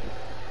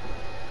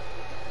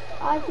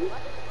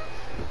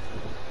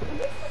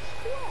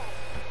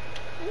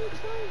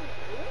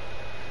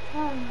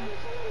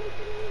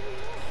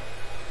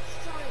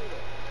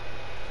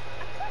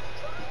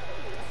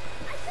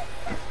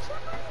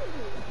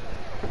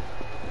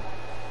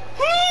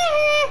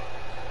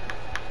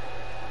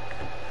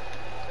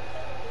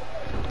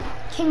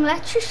 King,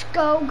 let's just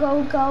go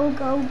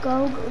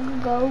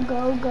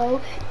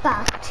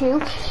back to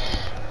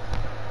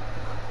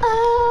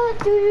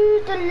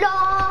do the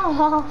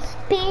lost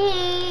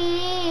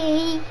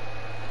beat.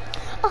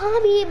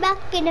 I'll be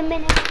back in a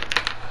minute.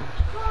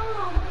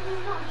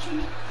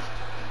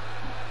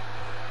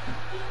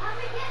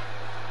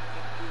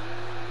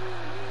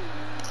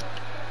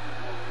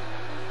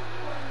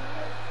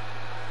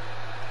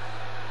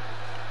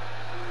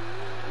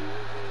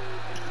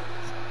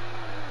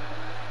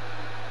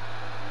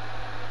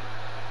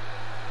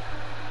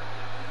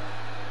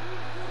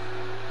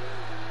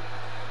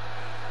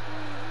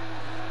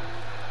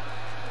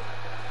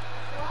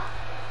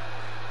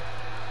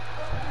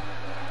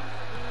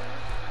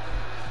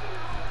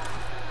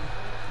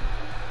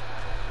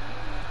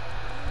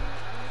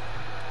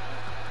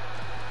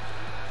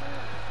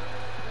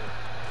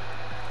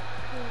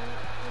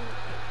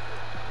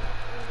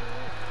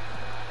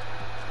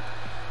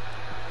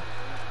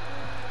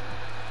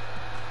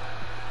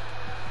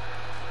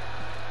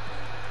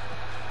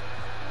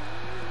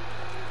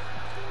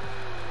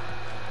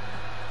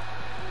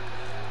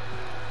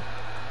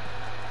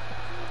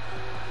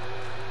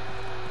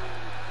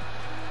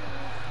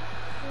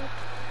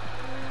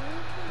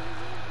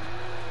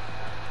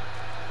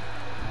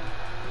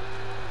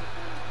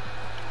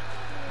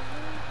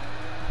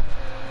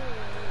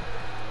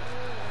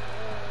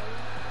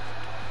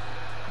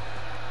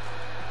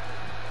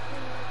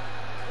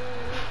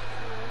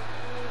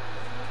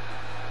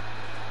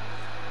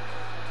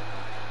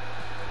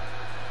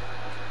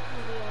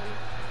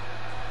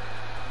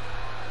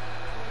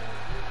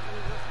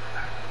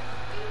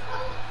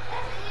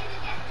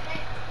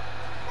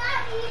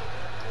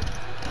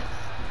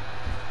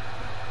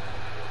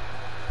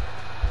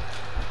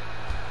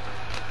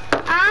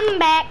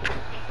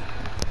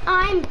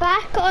 I'm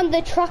back on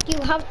the truck. You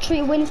have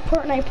 3 wins,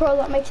 Fortnite Pro.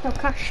 That makes no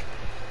cash.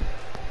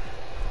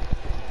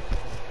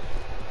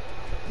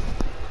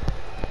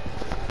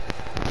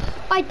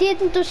 I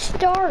didn't just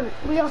start.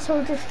 We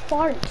also just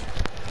fart.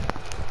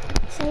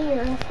 Say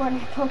you're a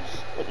Fortnite Pro,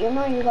 but you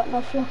know you got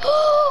no flow.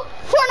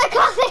 Fortnite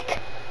Classic!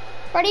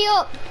 Ready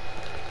up!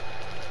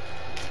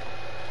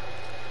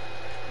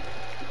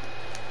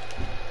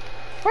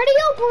 Ready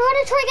up! We're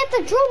gonna try to get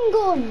the drum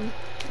gun.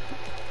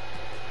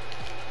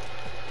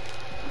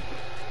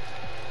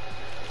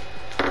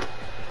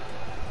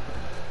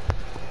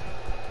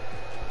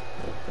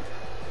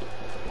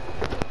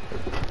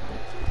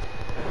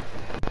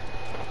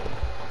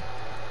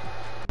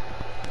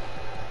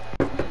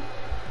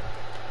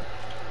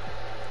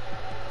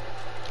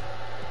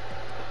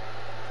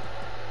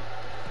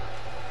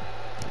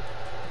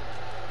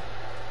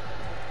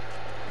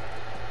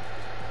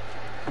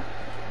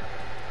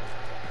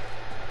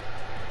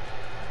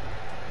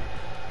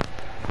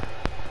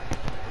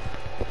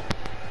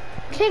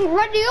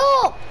 Ready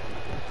up!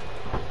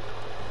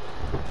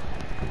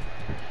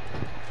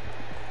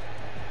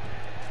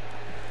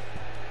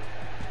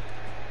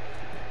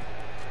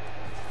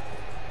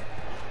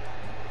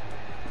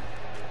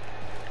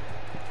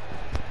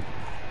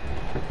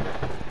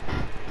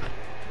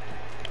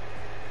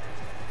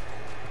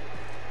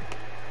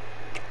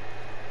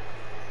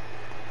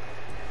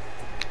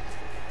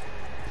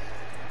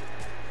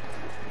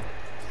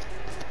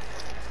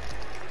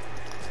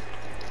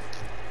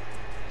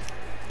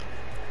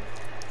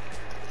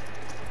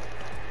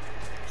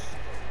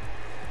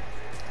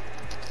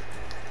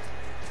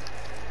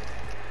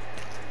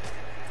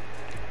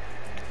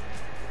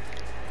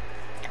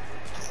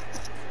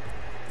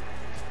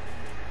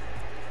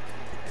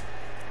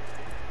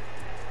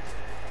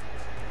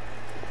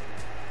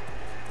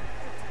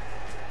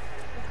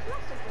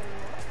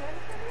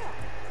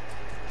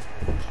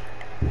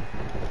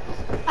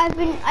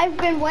 I've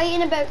been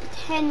waiting about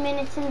 10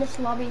 minutes in this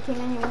lobby, King,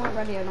 and you weren't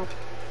ready enough.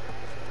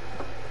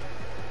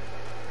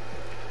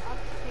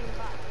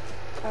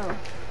 Oh.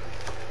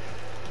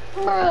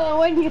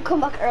 Why didn't you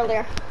come back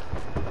earlier?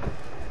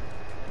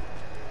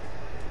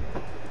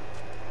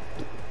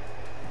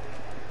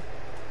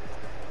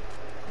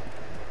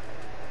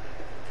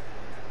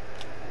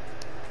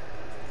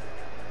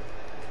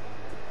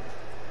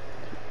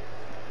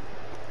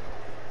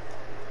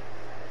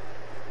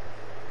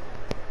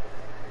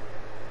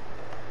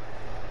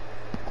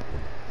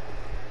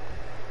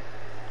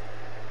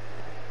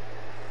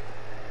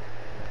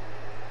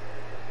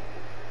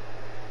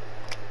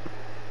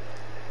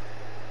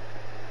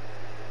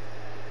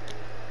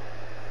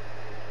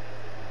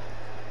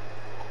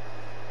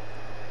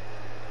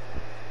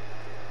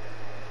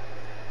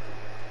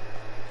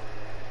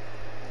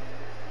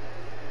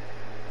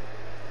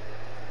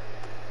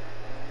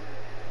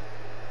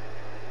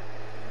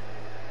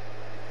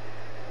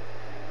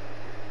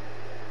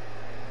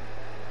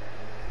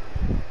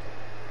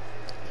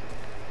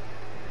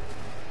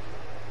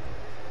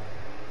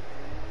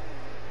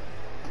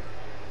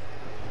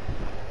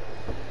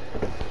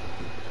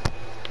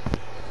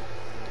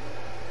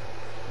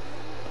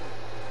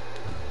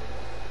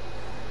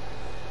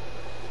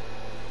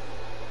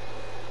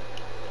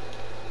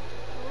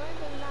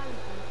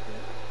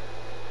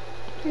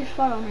 Please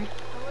follow me.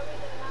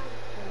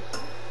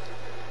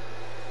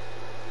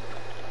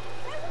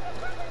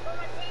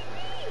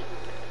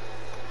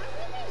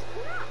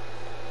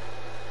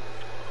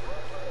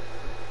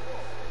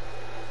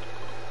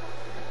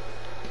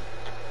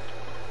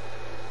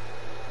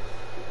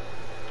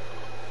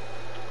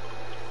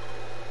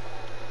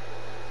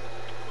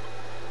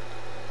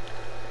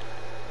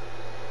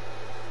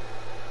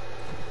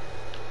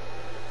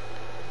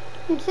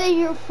 You say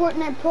you're a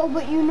Fortnite pro,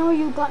 but you know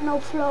you got no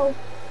flow.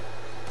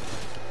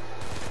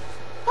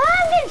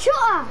 Ah, I'm getting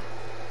shot!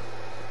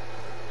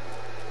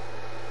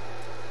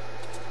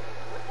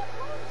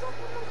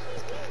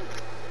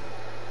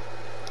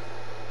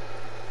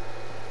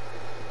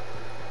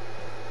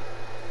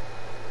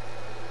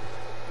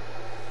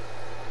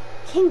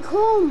 King,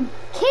 come!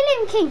 Kill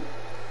him, King!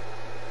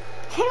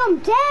 King, I'm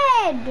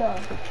dead!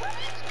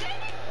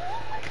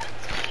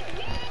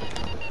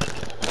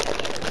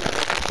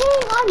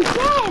 King, I'm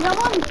dead! I'm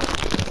on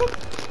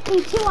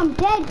 62, I'm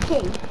dead,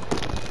 King.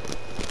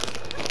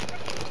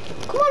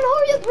 Come on,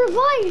 hurry up,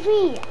 revive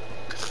me!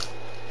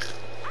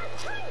 I'm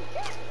trying to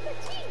get the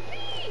TV!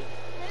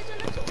 There's a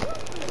little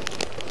problem.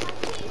 My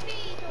TV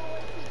is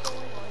always be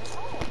going on and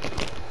off.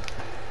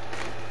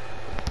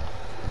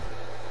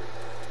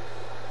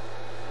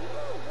 You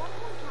know, one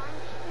more time,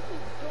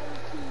 stupid dumb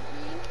TV.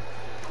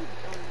 I'm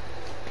done.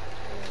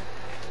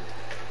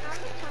 I'm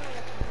just trying to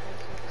get some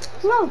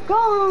places. No,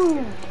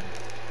 gone!